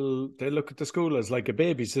 Unfortunately, people, they look at the school as like a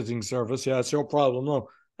babysitting service. Yeah, it's your problem. No.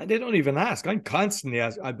 And they don't even ask. I'm constantly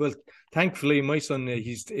asking. Well, thankfully, my son,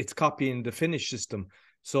 it's copying the Finnish system.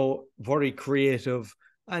 So very creative.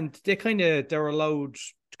 And they're allowed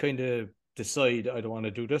to kind of decide, I don't want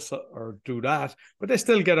to do this or do that. But they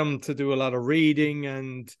still get them to do a lot of reading.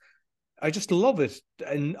 And I just love it.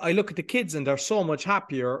 And I look at the kids and they're so much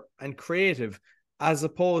happier and creative as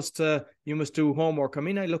opposed to you must do homework. I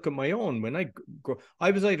mean, I look at my own. When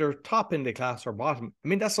I was either top in the class or bottom. I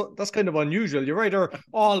mean, that's kind of unusual. You're either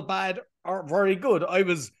all bad or very good. I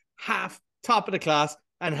was half top of the class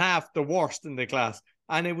and half the worst in the class.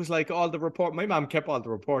 And it was like my mom kept all the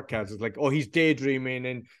report cards. It's like, oh, he's daydreaming.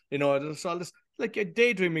 And, there's all this, like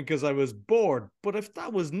daydreaming because I was bored. But if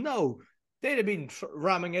that was they'd have been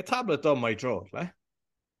ramming a tablet down my throat. Eh?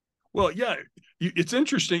 Well, yeah, it's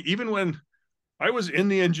interesting. Even when I was in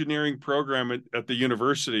the engineering program at the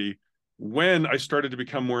university when I started to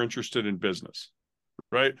become more interested in business,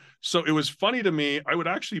 right? So it was funny to me. I would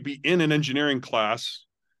actually be in an engineering class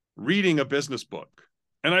reading a business book.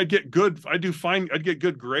 and I'd get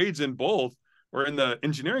good grades in both or in the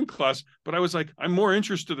engineering class, but I was like, I'm more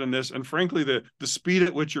interested in this. And frankly, the speed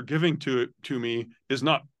at which you're giving to me is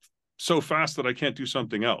not so fast that I can't do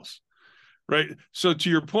something else. Right. So to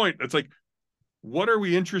your point, it's like, what are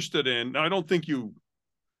we interested in? Now, I don't think you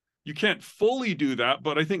can't fully do that,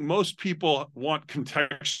 but I think most people want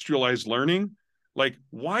contextualized learning. Like,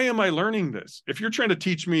 why am I learning this? If you're trying to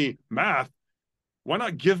teach me math, why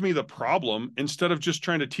not give me the problem instead of just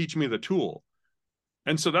trying to teach me the tool?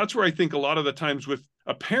 And so that's where I think a lot of the times with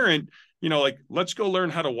a parent, like, let's go learn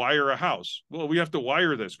how to wire a house. Well, we have to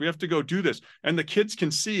wire this. We have to go do this. And the kids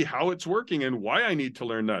can see how it's working and why I need to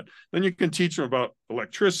learn that. Then you can teach them about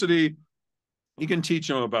electricity. You can teach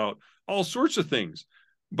them about all sorts of things.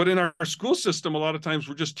 But in our school system, a lot of times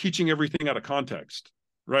we're just teaching everything out of context,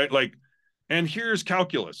 right? Like, and here's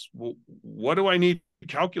calculus. Well, what do I need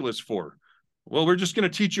calculus for? Well, we're just going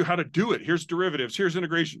to teach you how to do it. Here's derivatives. Here's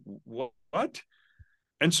integration. What?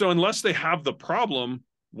 And so unless they have the problem,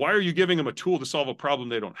 why are you giving them a tool to solve a problem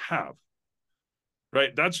they don't have?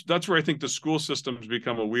 Right? That's where I think the school systems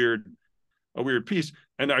become a weird piece.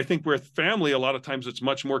 And I think with family, a lot of times it's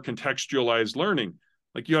much more contextualized learning.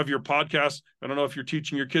 Like, you have your podcast. I don't know if you're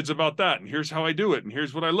teaching your kids about that. And here's how I do it. And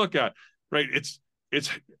here's what I look at. Right? It's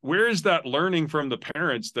where is that learning from the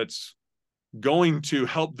parents that's going to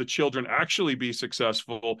help the children actually be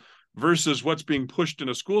successful versus what's being pushed in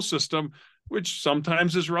a school system, which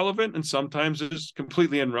sometimes is relevant and sometimes is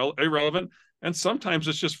completely irrelevant. And sometimes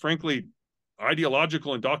it's just, frankly,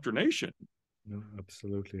 ideological indoctrination. No,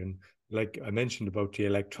 absolutely. And like I mentioned about the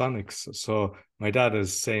electronics, so my dad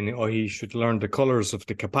is saying, oh, he should learn the colors of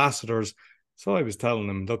the capacitors. So I was telling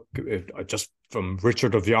him, look, just from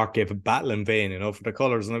Richard of York gave a battle in vain, for the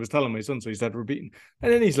colors. And I was telling my son, so he started repeating.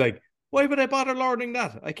 And then he's like, why would I bother learning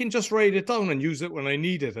that? I can just write it down and use it when I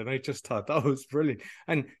need it. And I just thought that was brilliant.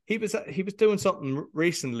 And he was doing something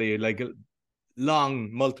recently, like a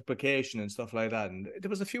long multiplication and stuff like that. And there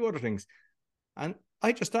was a few other things. And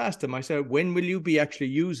I just asked him, I said, when will you be actually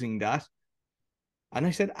using that? And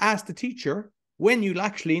I said, ask the teacher when you'll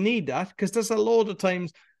actually need that, because there's a load of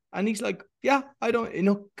times. And he's like, yeah, I don't,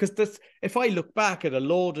 because if I look back at a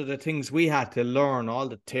load of the things we had to learn, all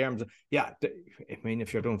the terms,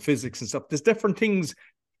 if you're doing physics and stuff, there's different things,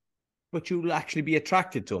 but you'll actually be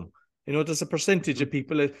attracted to them. There's a percentage of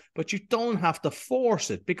people, but you don't have to force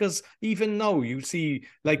it, because even now you see,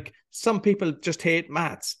 like, some people just hate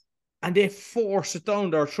maths and they force it down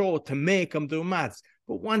their throat to make them do maths.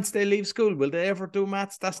 But once they leave school, will they ever do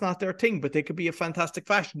maths? That's not their thing, but they could be a fantastic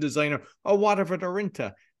fashion designer or whatever they're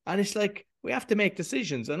into. And it's like, we have to make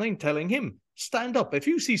decisions. And I'm telling him, stand up. If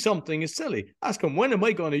you see something is silly, ask him, when am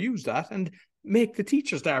I going to use that? And make the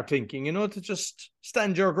teacher start thinking, to just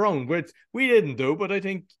stand your ground, which we didn't do, but I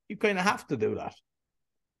think you kind of have to do that.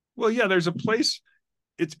 Well, yeah, there's a place.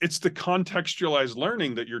 It's the contextualized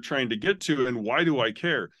learning that you're trying to get to. And why do I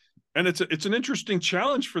care? And it's an interesting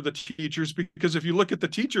challenge for the teachers, because if you look at the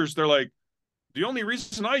teachers, they're like, the only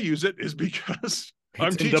reason I use it is because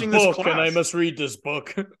I'm teaching this class and I must read this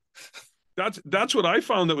book. That's what I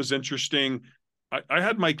found that was interesting. I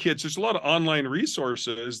had my kids, there's a lot of online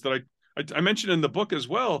resources that I mentioned in the book as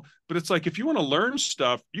well, but it's like, if you want to learn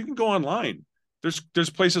stuff, you can go online. There's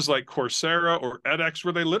places like Coursera or edX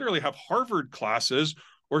where they literally have Harvard classes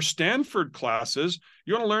or Stanford classes.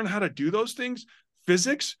 You want to learn how to do those things,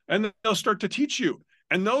 physics, and then they'll start to teach you.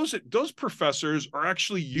 And those professors are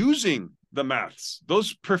actually using the maths.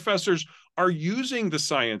 Those professors are using the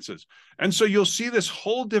sciences. And so you'll see this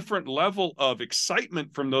whole different level of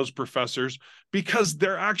excitement from those professors because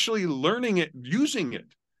they're actually learning it, using it.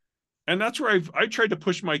 And that's where I tried to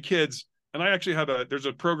push my kids. And I actually there's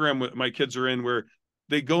a program that my kids are in where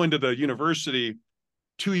they go into the university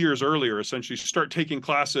 2 years earlier, essentially start taking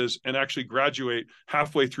classes and actually graduate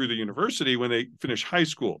halfway through the university when they finish high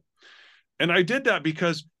school. And I did that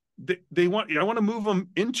because I want to move them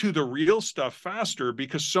into the real stuff faster,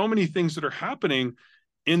 because so many things that are happening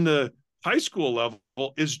in the high school level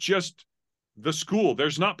is just the school.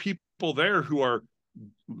 There's not people there who are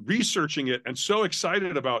researching it and so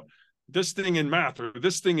excited about this thing in math or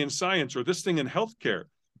this thing in science or this thing in healthcare.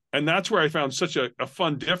 And that's where I found such a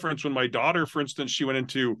fun difference when my daughter, for instance, she went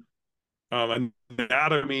into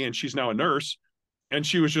anatomy and she's now a nurse. And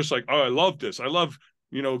she was just like, oh, I love this. I love,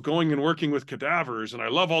 going and working with cadavers. And I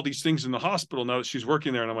love all these things in the hospital now that she's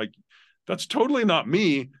working there. And I'm like, that's totally not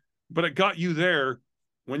me, but it got you there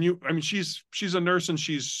she's a nurse and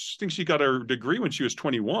I think she got her degree when she was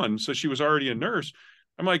 21. So she was already a nurse.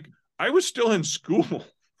 I'm like, I was still in school.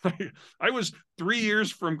 I was 3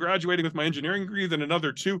 years from graduating with my engineering degree, then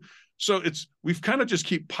another 2. So we've kind of just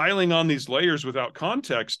keep piling on these layers without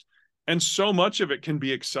context. And so much of it can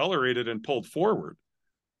be accelerated and pulled forward.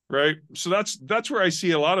 Right. So that's where I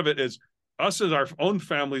see a lot of it is us as our own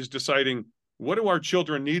families deciding, what do our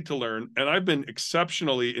children need to learn? And I've been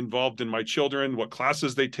exceptionally involved in my children, what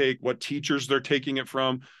classes they take, what teachers they're taking it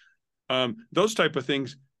from, those type of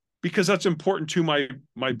things, because that's important to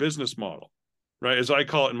my business model, right? As I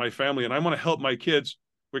call it in my family. And I want to help my kids.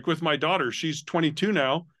 Like with my daughter, she's 22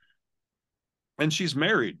 now, and she's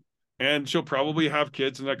married, and she'll probably have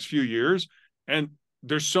kids in the next few years. And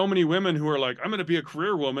there's so many women who are like, I'm going to be a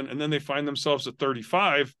career woman. And then they find themselves at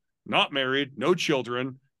 35, not married, no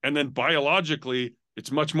children. And then biologically,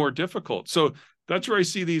 it's much more difficult. So that's where I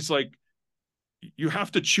see these, like, you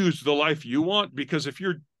have to choose the life you want, because if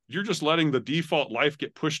you're just letting the default life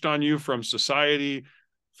get pushed on you from society,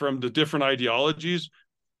 from the different ideologies,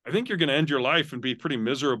 I think you're going to end your life and be pretty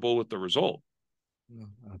miserable with the result. No,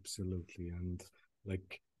 absolutely. And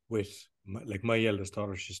like my eldest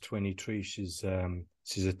daughter, she's 23. She's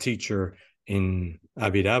a teacher in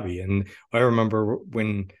Abu Dhabi. And I remember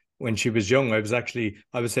when she was young, I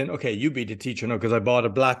was saying, okay, you be the teacher now, because I bought a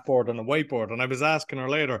blackboard and a whiteboard. And I was asking her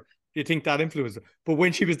later, do you think that influenced her? But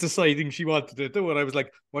when she was deciding she wanted to do it, I was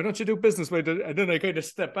like, why don't you do business? And then I kind of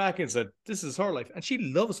stepped back and said, this is her life. And she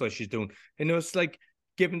loves what she's doing. And it was like,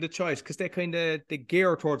 given the choice, because they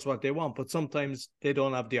gear towards what they want, but sometimes they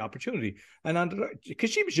don't have the opportunity. And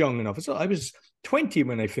because she was young enough, so I was 20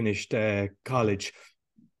 when I finished college,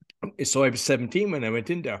 so I was 17 when I went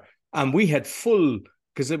in there, and we had full,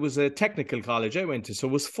 because it was a technical college I went to, so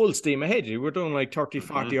it was full steam ahead. We were doing like 30,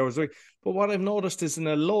 40 hours a week. But what I've noticed is in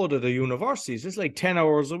a load of the universities, it's like 10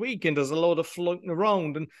 hours a week, and there's a load of floating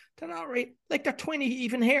around, and they're not right, like they're 20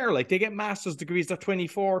 even here, like they get master's degrees, they're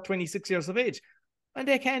 24, 26 years of age, and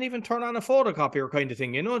they can't even turn on a photocopier kind of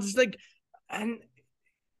thing, it's like, and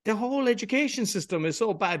the whole education system is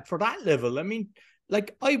so bad for that level. I mean,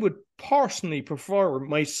 like, I would personally prefer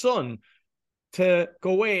my son to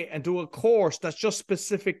go away and do a course that's just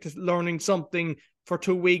specific to learning something for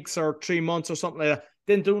 2 weeks or 3 months or something like that,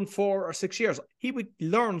 than doing 4 or 6 years. He would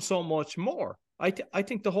learn so much more. I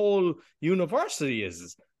think the whole university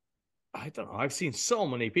is, I don't know, I've seen so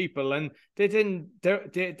many people, and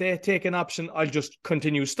they take an option, I'll just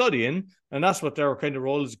continue studying, and that's what their kind of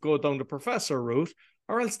role is, go down the professor route,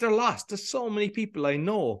 or else they're lost. There's so many people I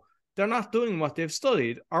know, they're not doing what they've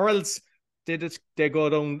studied, or else they go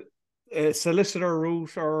down a solicitor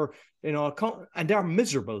route, or, and they're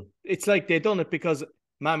miserable. It's like they've done it because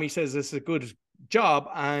mommy says it's a good job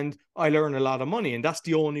and I learn a lot of money, and that's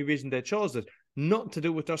the only reason they chose it. Nothing to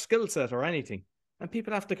do with their skill set or anything. And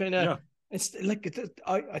people have to kind of, it's like,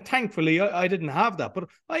 thankfully, I didn't have that, but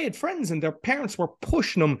I had friends and their parents were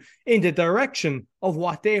pushing them in the direction of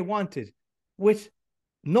what they wanted, with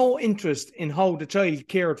no interest in how the child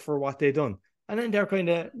cared for what they done. And then they're kind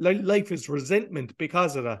of, like, life is resentment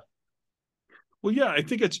because of that. Well, yeah, I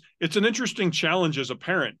think it's an interesting challenge as a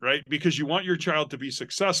parent, right? Because you want your child to be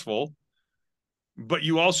successful, but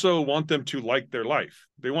you also want them to like their life.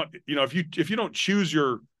 They want, if you don't choose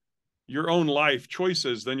your own life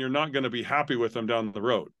choices, then you're not going to be happy with them down the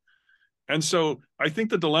road. And so I think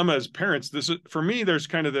the dilemma as parents, this is, for me, there's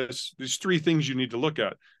kind of these 3 things you need to look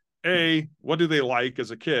at. A, what do they like as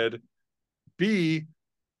a kid? B,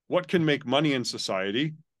 what can make money in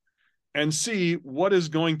society? And C, what is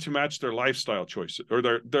going to match their lifestyle choices, or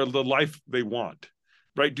the life they want,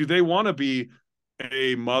 right? Do they want to be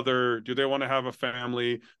a mother? Do they want to have a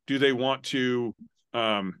family? Do they want to,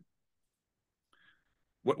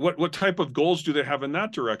 what type of goals do they have in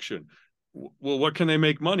that direction? Well, what can they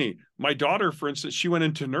make money? My daughter, for instance, she went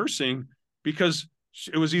into nursing because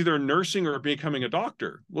it was either nursing or becoming a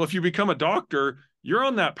doctor. Well, if you become a doctor, you're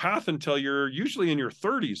on that path until you're usually in your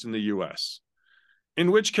 30s in the US. In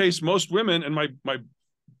which case, most women, and my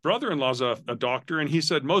brother-in-law's a doctor, and he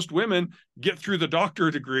said most women get through the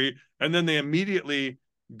doctorate degree and then they immediately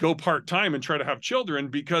go part-time and try to have children,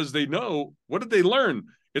 because they know, what did they learn?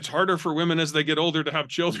 It's harder for women as they get older to have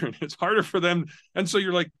children. It's harder for them. And so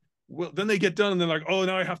you're like, well, then they get done and they're like, oh,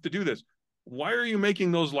 now I have to do this. Why are you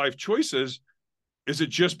making those life choices? Is it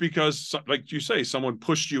just because, like you say, someone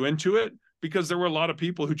pushed you into it? Because there were a lot of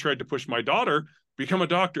people who tried to push my daughter, become a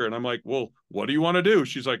doctor. And I'm like, well, what do you want to do?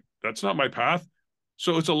 She's like, that's not my path.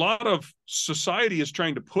 So it's a lot of society is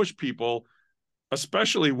trying to push people,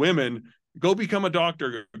 especially women, go become a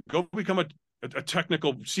doctor, go become a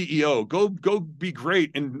technical CEO, go be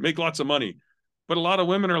great and make lots of money. But a lot of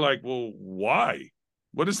women are like, well, why?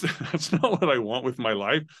 What is that? That's not what I want with my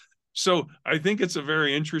life. So I think it's a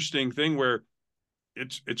very interesting thing where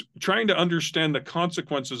it's trying to understand the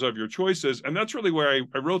consequences of your choices. And that's really where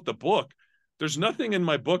I wrote the book. There's nothing in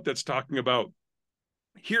my book that's talking about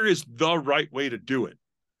here is the right way to do it,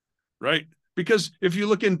 right? Because if you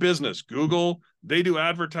look in business, Google, they do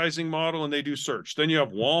advertising model and they do search. Then you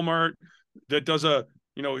have Walmart that does a,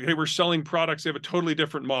 hey, we're selling products. They have a totally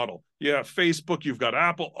different model. You have Facebook, you've got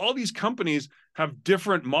Apple. All these companies have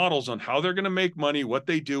different models on how they're going to make money, what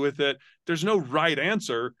they do with it. There's no right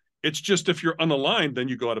answer. It's just if you're unaligned, then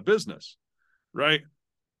you go out of business, right?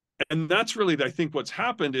 And that's really, I think, what's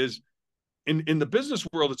happened is in the business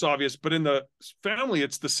world, it's obvious, but in the family,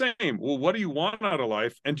 it's the same. Well, what do you want out of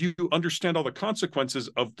life? And do you understand all the consequences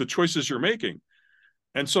of the choices you're making?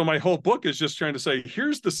 And so my whole book is just trying to say,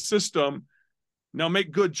 here's the system. Now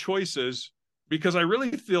make good choices, because I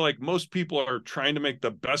really feel like most people are trying to make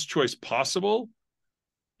the best choice possible,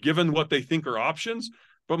 given what they think are options.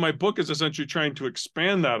 But my book is essentially trying to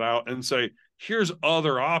expand that out and say, here's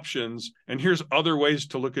other options and here's other ways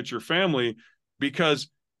to look at your family. Because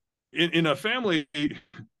in a family,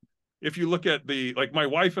 if you look at like my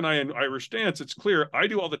wife and I in Irish dance, it's clear I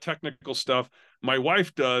do all the technical stuff. My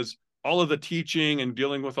wife does all of the teaching and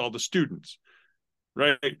dealing with all the students,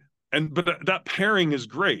 right? But that pairing is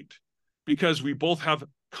great because we both have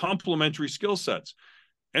complementary skill sets.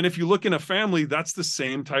 And if you look in a family, that's the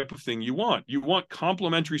same type of thing you want. You want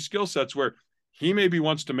complementary skill sets where he maybe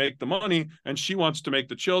wants to make the money and she wants to make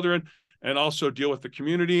the children and also deal with the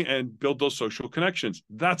community and build those social connections.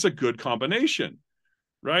 That's a good combination,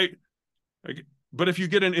 right? But if you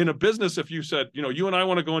get in a business, if you said, you and I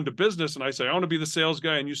want to go into business, and I say, I want to be the sales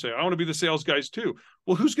guy, and you say, I want to be the sales guys too.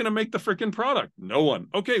 Well, who's going to make the freaking product? No one.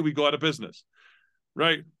 Okay, we go out of business,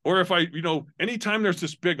 right? Or if anytime there's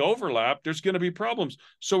this big overlap, there's going to be problems.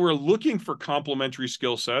 So we're looking for complementary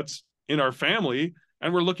skill sets in our family,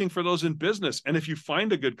 and we're looking for those in business. And if you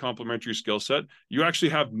find a good complementary skill set, you actually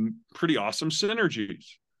have pretty awesome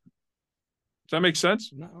synergies. Does that make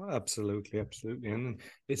sense? No, absolutely. And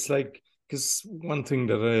it's like, because one thing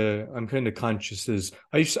that I'm kind of conscious is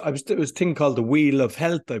there was a thing called the Wheel of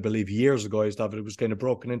Health, I believe, years ago. I used to have it. It was kind of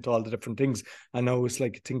broken into all the different things. And now it's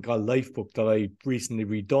like a thing called Life Book that I recently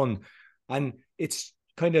redone. And it's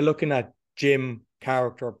kind of looking at gym,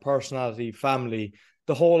 character, personality, family,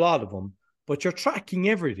 the whole lot of them. But you're tracking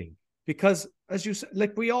everything because, as you said,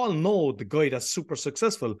 like we all know the guy that's super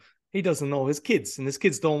successful, he doesn't know his kids and his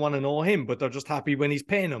kids don't want to know him, but they're just happy when he's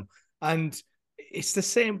paying them. And it's the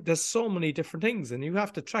same. There's so many different things and you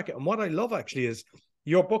have to track it. And what I love actually is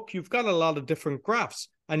your book, you've got a lot of different graphs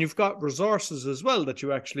and you've got resources as well that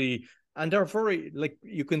you actually, and they're very, like,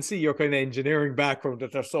 you can see your kind of engineering background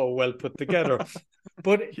that they're so well put together,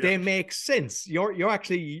 but they make sense. You're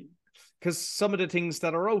actually, because some of the things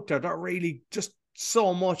that are out there, they're really just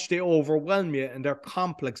so much, they overwhelm you and they're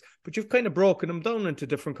complex, but you've kind of broken them down into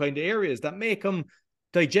different kind of areas that make them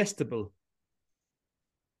digestible.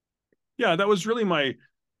 Yeah, that was really my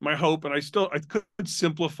hope. And I could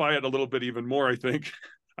simplify it a little bit even more, I think.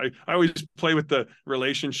 I always play with the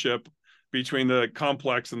relationship between the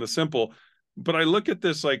complex and the simple, but I look at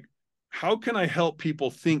this like, how can I help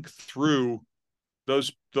people think through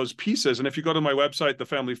those pieces? And if you go to my website, the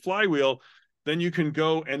Family Flywheel, then you can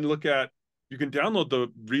go and you can download the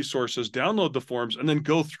resources, download the forms, and then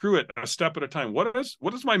go through it a step at a time. What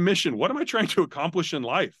is my mission? What am I trying to accomplish in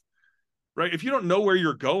life? Right? If you don't know where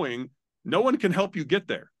you're going, no one can help you get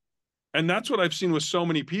there. And that's what I've seen with so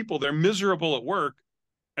many people. They're miserable at work.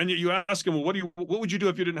 And yet you ask them, well, what would you do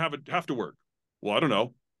if you didn't have to work? Well, I don't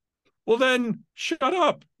know. Well, then shut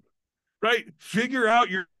up, right? Figure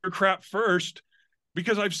out your crap first,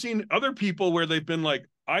 because I've seen other people where they've been like,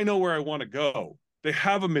 I know where I want to go. They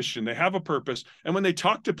have a mission, they have a purpose. And when they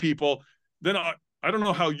talk to people, then I don't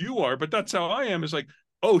know how you are, but that's how I am, is like,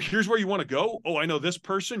 oh, here's where you want to go. Oh, I know this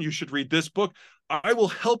person. You should read this book. I will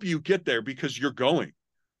help you get there because you're going.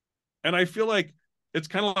 And I feel like it's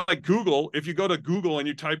kind of like Google. If you go to Google and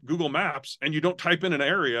you type Google Maps and you don't type in an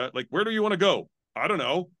area, like, where do you want to go? I don't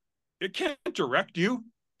know. It can't direct you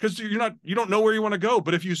because you don't know where you want to go.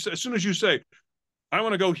 But as soon as you say, I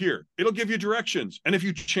want to go here, it'll give you directions. And if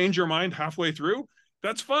you change your mind halfway through,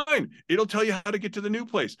 that's fine. It'll tell you how to get to the new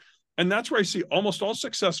place. And that's where I see almost all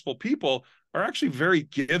successful people are actually very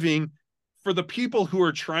giving for the people who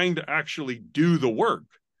are trying to actually do the work,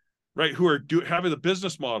 right? Who are having the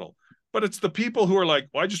business model. But it's the people who are like,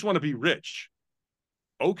 well, I just want to be rich.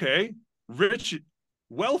 Okay,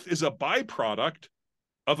 wealth is a byproduct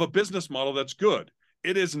of a business model that's good.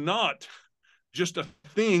 It is not just a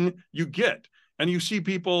thing you get. And you see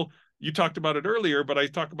people, you talked about it earlier, but I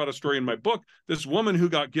talk about a story in my book, this woman who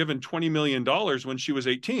got given $20 million when she was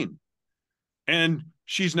 18. And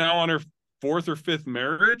she's now on her fourth or fifth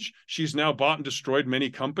marriage. She's now bought and destroyed many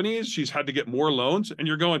companies. She's had to get more loans. And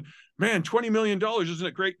you're going, man, $20 million, isn't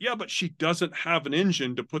it great? Yeah, but she doesn't have an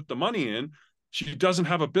engine to put the money in. She doesn't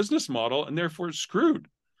have a business model and therefore it's screwed.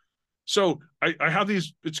 So I have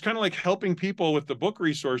these, it's kind of like helping people with the book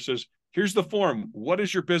resources. Here's the form. What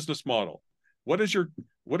is your business model? What is your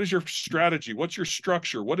strategy? What's your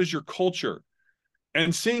structure? What is your culture?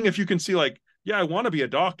 And seeing if you can see like, yeah, I want to be a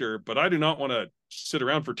doctor, but I do not want to sit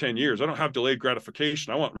around for 10 years. I don't have delayed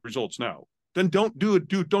gratification. I want results now. Then don't do it.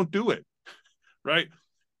 Don't do it. Right.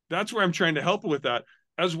 That's where I'm trying to help with that.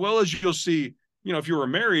 As well as you'll see, if you were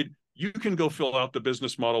married, you can go fill out the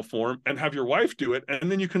business model form and have your wife do it.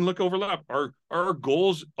 And then you can look overlap. Are our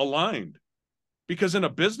goals aligned? Because in a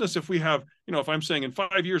business, if we have, if I'm saying in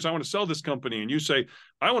 5 years, I want to sell this company, and you say,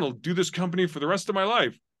 I want to do this company for the rest of my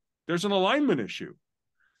life, there's an alignment issue.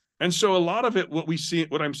 And so a lot of it,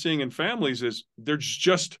 what I'm seeing in families is there's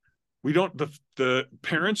just, the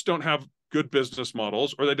parents don't have good business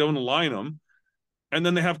models, or they don't align them. And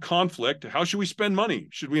then they have conflict. How should we spend money?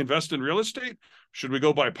 Should we invest in real estate? Should we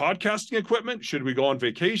go buy podcasting equipment? Should we go on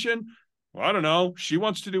vacation? Well, I don't know. She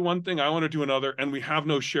wants to do one thing, I want to do another, and we have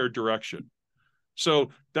no shared direction.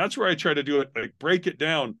 So that's where I try to do it, like break it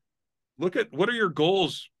down. Look at what are your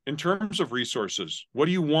goals in terms of resources? What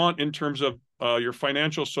do you want in terms of your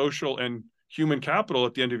financial, social, and human capital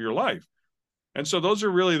at the end of your life? And so those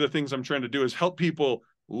are really the things I'm trying to do, is help people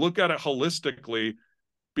look at it holistically.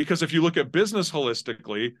 Because if you look at business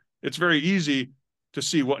holistically, it's very easy to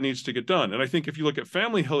see what needs to get done. And I think if you look at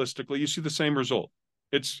family holistically, you see the same result.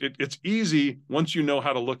 It's easy once you know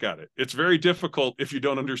how to look at it. It's very difficult if you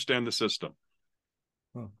don't understand the system.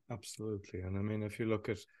 Oh, absolutely. And I mean, if you look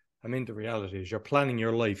at, the reality is you're planning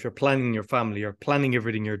your life, you're planning your family, you're planning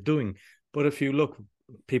everything you're doing. But if you look,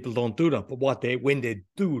 people don't do that. But when they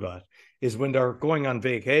do that is when they're going on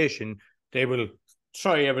vacation, they will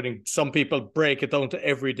try everything. Some people break it down to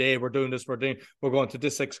every day. We're doing this, we're going to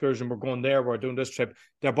this excursion, we're going there, we're doing this trip.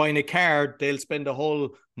 They're buying a car. They'll spend a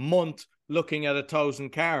whole month looking at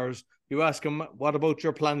 1,000 cars. You ask them, what about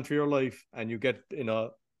your plan for your life? And you get,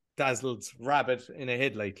 dazzled rabbit in a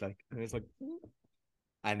headlight, and it's like,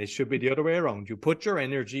 and it should be the other way around. You put your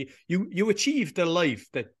energy, you achieve the life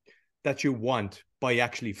that you want by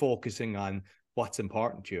actually focusing on what's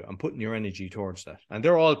important to you and putting your energy towards that. And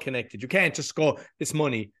they're all connected. You can't just go, this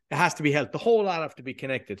money, it has to be health. The whole lot have to be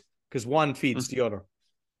connected, because one feeds the other.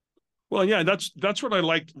 Well, yeah, that's what I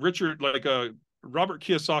liked, Richard, Robert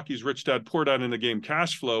Kiyosaki's Rich Dad, Poor Dad in the game,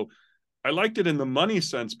 Cash Flow. I liked it in the money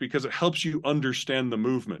sense because it helps you understand the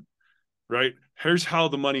movement, right? Here's how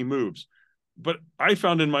the money moves. But I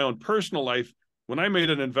found in my own personal life, when I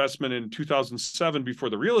made an investment in 2007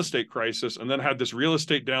 before the real estate crisis, and then had this real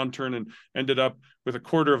estate downturn and ended up with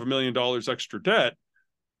 $250,000 extra debt,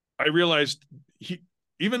 I realized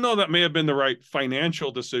even though that may have been the right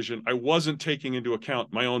financial decision, I wasn't taking into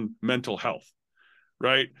account my own mental health,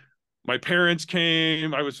 right? My parents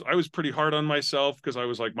came, I was pretty hard on myself because I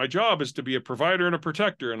was like, my job is to be a provider and a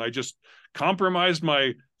protector. And I just compromised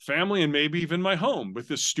my family and maybe even my home with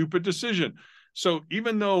this stupid decision. So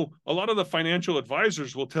even though a lot of the financial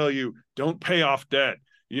advisors will tell you, don't pay off debt,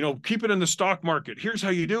 keep it in the stock market, here's how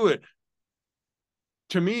you do it.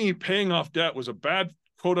 To me, paying off debt was a bad,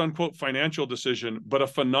 quote unquote, financial decision, but a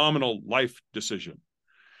phenomenal life decision.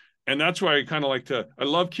 And that's why I kind of I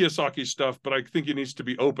love Kiyosaki's stuff, but I think it needs to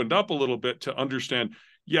be opened up a little bit to understand,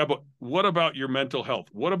 yeah, but what about your mental health?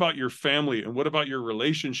 What about your family? And what about your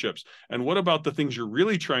relationships? And what about the things you're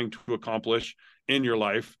really trying to accomplish in your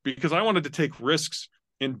life? Because I wanted to take risks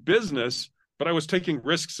in business, but I was taking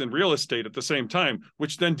risks in real estate at the same time,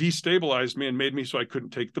 which then destabilized me and made me so I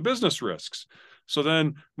couldn't take the business risks. So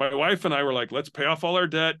then my wife and I were like, let's pay off all our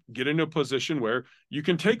debt, get into a position where you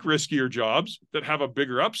can take riskier jobs that have a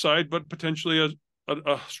bigger upside, but potentially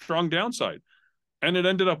a strong downside. And it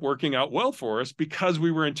ended up working out well for us because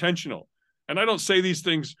we were intentional. And I don't say these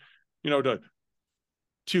things,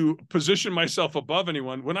 to position myself above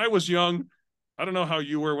anyone. When I was young, I don't know how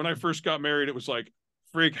you were. When I first got married, it was like,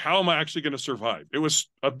 freak, how am I actually going to survive? It was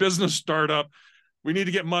a business startup. We need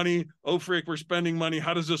to get money. Oh, freak, we're spending money.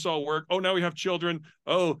 How does this all work? Oh, now we have children.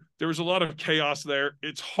 Oh, there was a lot of chaos there.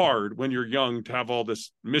 It's hard when you're young to have all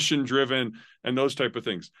this mission driven and those type of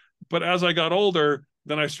things. But as I got older,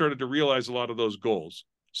 then I started to realize a lot of those goals.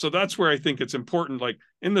 So that's where I think it's important. Like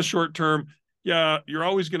in the short term, yeah, you're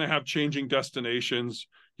always going to have changing destinations.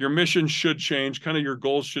 Your mission should change, kind of your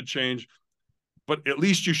goals should change, but at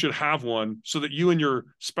least you should have one so that you and your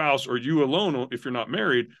spouse, or you alone, if you're not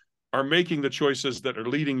married, are making the choices that are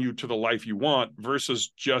leading you to the life you want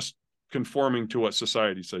versus just conforming to what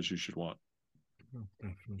society says you should want.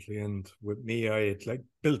 Definitely. And with me, I had like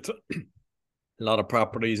built a lot of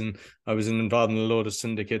properties, and I was involved in a load of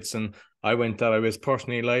syndicates, and I went that I was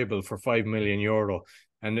personally liable for 5 million euro.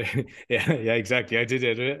 And yeah, exactly. I did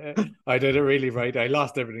it really right. I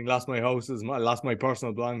lost everything, lost my houses, lost my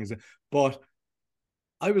personal belongings, but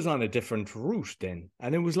I was on a different route then.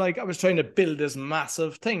 And it was like I was trying to build this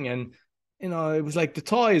massive thing. And, it was like the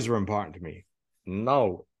toys were important to me.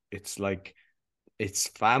 No, it's like it's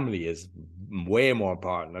family is way more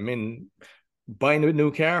important. I mean, buying a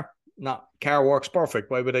new car, not car works perfect.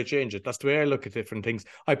 Why would I change it? That's the way I look at different things.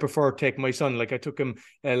 I prefer to take my son, like I took him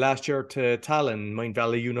last year to Tallinn, Mind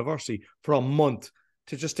Valley University, for a month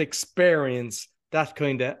to just experience that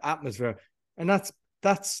kind of atmosphere. And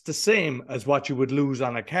that's the same as what you would lose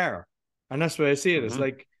on a car. And that's the way I see it. It's Mm-hmm.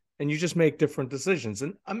 like, and you just make different decisions.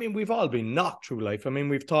 And I mean, we've all been knocked through life. I mean,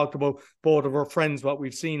 we've talked about both of our friends, what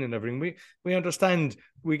we've seen and everything. We understand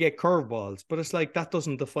we get curveballs, but it's like that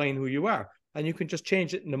doesn't define who you are. And you can just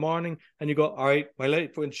change it in the morning and you go, all right, my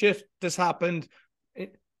life went shit. This happened.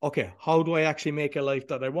 Okay, how do I actually make a life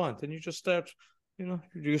that I want? And you just start, you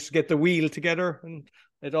just get the wheel together, and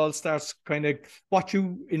it all starts kind of what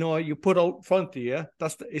you put out front of you.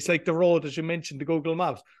 It's like the road, as you mentioned, the Google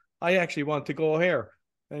Maps. I actually want to go here,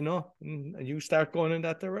 and you start going in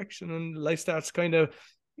that direction, and life starts kind of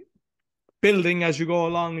building as you go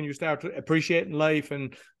along, and you start appreciating life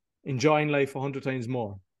and enjoying life 100 times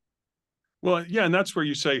more. Well, yeah, and that's where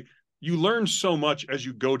you say you learn so much as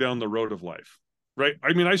you go down the road of life, right?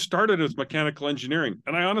 I mean, I started as mechanical engineering,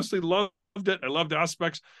 and I honestly loved it. I loved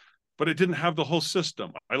aspects, but it didn't have the whole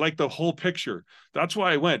system. I like the whole picture. That's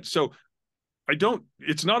why I went. So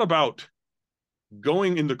it's not about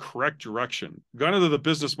going in the correct direction, going into the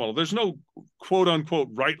business model. There's no quote unquote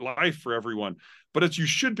right life for everyone, but you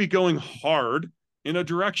should be going hard in a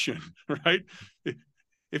direction, right?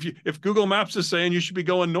 If Google Maps is saying you should be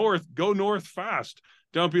going north, go north fast.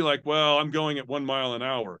 Don't be like, well, I'm going at 1 mile an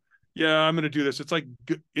hour. Yeah, I'm going to do this. It's like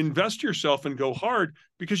invest yourself and go hard,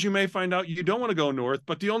 because you may find out you don't want to go north,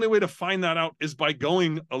 but the only way to find that out is by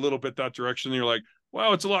going a little bit that direction. And you're like,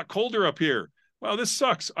 wow, it's a lot colder up here. Wow, this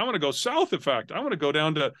sucks. I want to go south. In fact, I want to go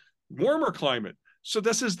down to warmer climate. So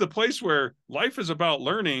this is the place where life is about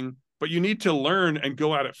learning, but you need to learn and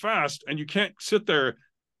go at it fast. And you can't sit there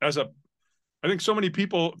as I think so many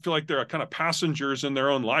people feel like they're kind of passengers in their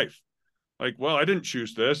own life. Like, well, I didn't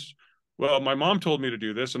choose this. Well, my mom told me to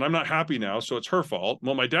do this and I'm not happy now, so it's her fault.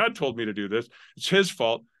 Well, my dad told me to do this. It's his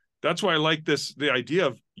fault. That's why I like the idea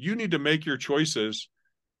of you need to make your choices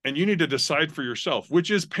and you need to decide for yourself,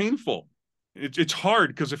 which is painful. It's hard,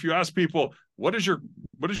 because if you ask people, what is your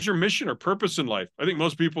mission or purpose in life? I think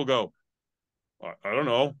most people go, I don't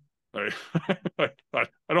know. I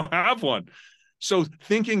don't have one. So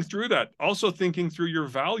thinking through that, also thinking through your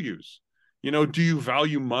values. Do you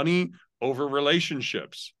value money over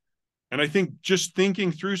relationships? And I think just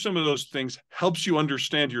thinking through some of those things helps you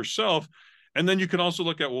understand yourself. And then you can also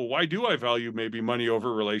look at, well, why do I value maybe money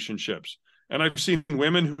over relationships? And I've seen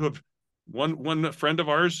women who have, one friend of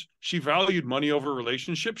ours, she valued money over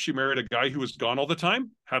relationships. She married a guy who was gone all the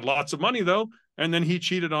time, had lots of money though, and then he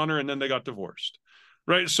cheated on her and then they got divorced.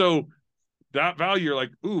 Right. So that value, you're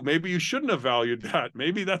like, ooh, maybe you shouldn't have valued that.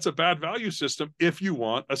 Maybe that's a bad value system if you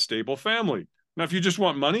want a stable family. Now, if you just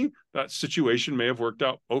want money, that situation may have worked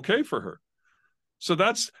out okay for her. So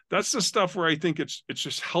that's the stuff where I think it's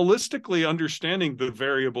just holistically understanding the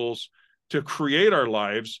variables to create our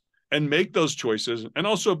lives and make those choices, and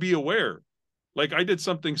also be aware. Like I did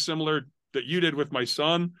something similar that you did with my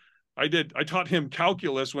son. I taught him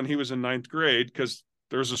calculus when he was in ninth grade, because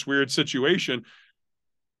there was this weird situation.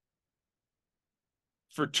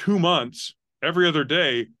 For 2 months, every other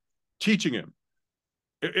day, teaching him.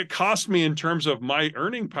 It cost me, in terms of my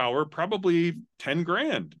earning power, probably 10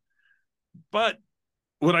 grand. But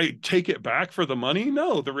would I take it back for the money?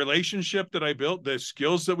 No. The relationship that I built, the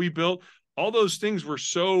skills that we built, all those things were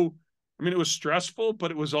it was stressful,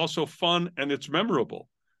 but it was also fun and it's memorable.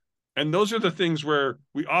 And those are the things where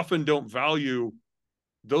we often don't value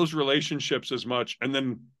those relationships as much. And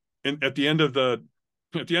then at the end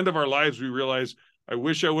of our lives, we realize, I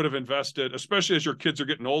wish I would have invested, especially as your kids are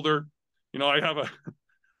getting older. I have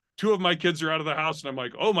two of my kids are out of the house, and I'm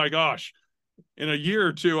like, oh my gosh, in a year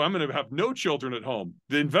or two, I'm going to have no children at home.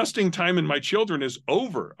 The investing time in my children is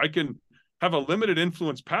over. I can have a limited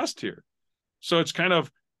influence past here. So it's kind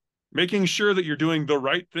of making sure that you're doing the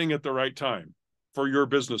right thing at the right time for your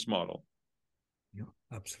business model. Yeah,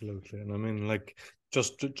 absolutely. And I mean, like,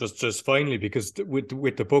 just finally, because with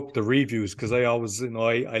the book, the reviews, because I always,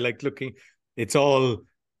 I like looking, it's all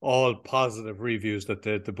all positive reviews that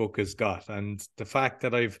the book has got. And the fact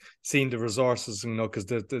that I've seen the resources, because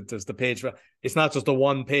there's the page, it's not just a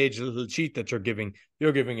 1-page little sheet that you're giving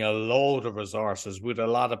a load of resources with a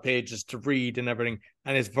lot of pages to read and everything.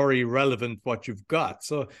 And it's very relevant what you've got.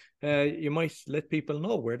 So you might let people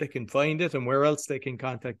know where they can find it and where else they can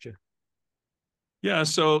contact you. Yeah.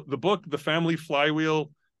 So the book, The Family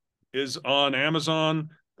Flywheel, is on Amazon.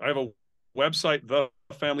 I have a website,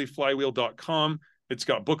 thefamilyflywheel.com. It's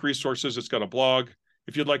got book resources. It's got a blog.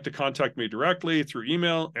 If you'd like to contact me directly through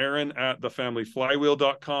email,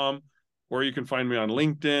 aaron@thefamilyflywheel.com, or you can find me on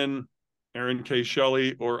LinkedIn, Aaron K.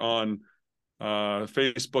 Shelley, or on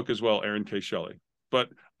Facebook as well, Aaron K. Shelley. But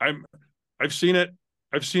I've seen it.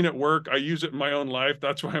 I've seen it work. I use it in my own life.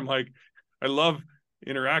 That's why I'm like, I love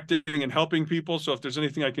interacting and helping people. So if there's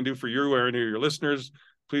anything I can do for you or any of your listeners,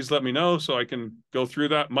 please let me know so I can go through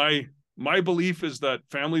that. My belief is that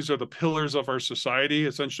families are the pillars of our society,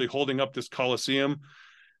 essentially holding up this Coliseum.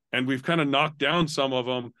 And we've kind of knocked down some of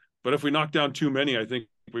them. But if we knock down too many, I think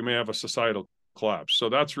we may have a societal collapse. So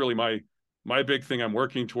that's really my big thing I'm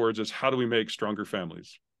working towards, is how do we make stronger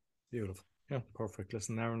families? Beautiful. Yeah, perfect.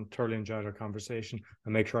 Listen, Aaron, thoroughly enjoyed our conversation.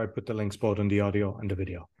 And make sure I put the links both in the audio and the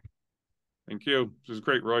video. Thank you. This is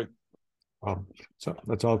great, Roy. So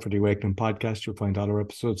that's all for the Awakening Podcast. You'll find all our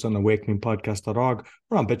episodes on awakeningpodcast.org.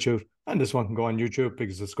 We're on BitChute, and this one can go on YouTube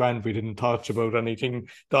because it's grand. We didn't touch about anything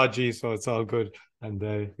dodgy, so it's all good. And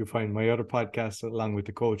you'll find my other podcasts along with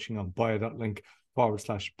the coaching on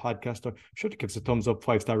bio.link/podcaster. Sure to give us a thumbs up,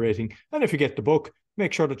 5-star rating. And if you get the book,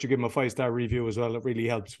 make sure that you give them a 5-star review as well. It really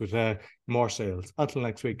helps with more sales. Until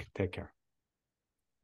next week, take care.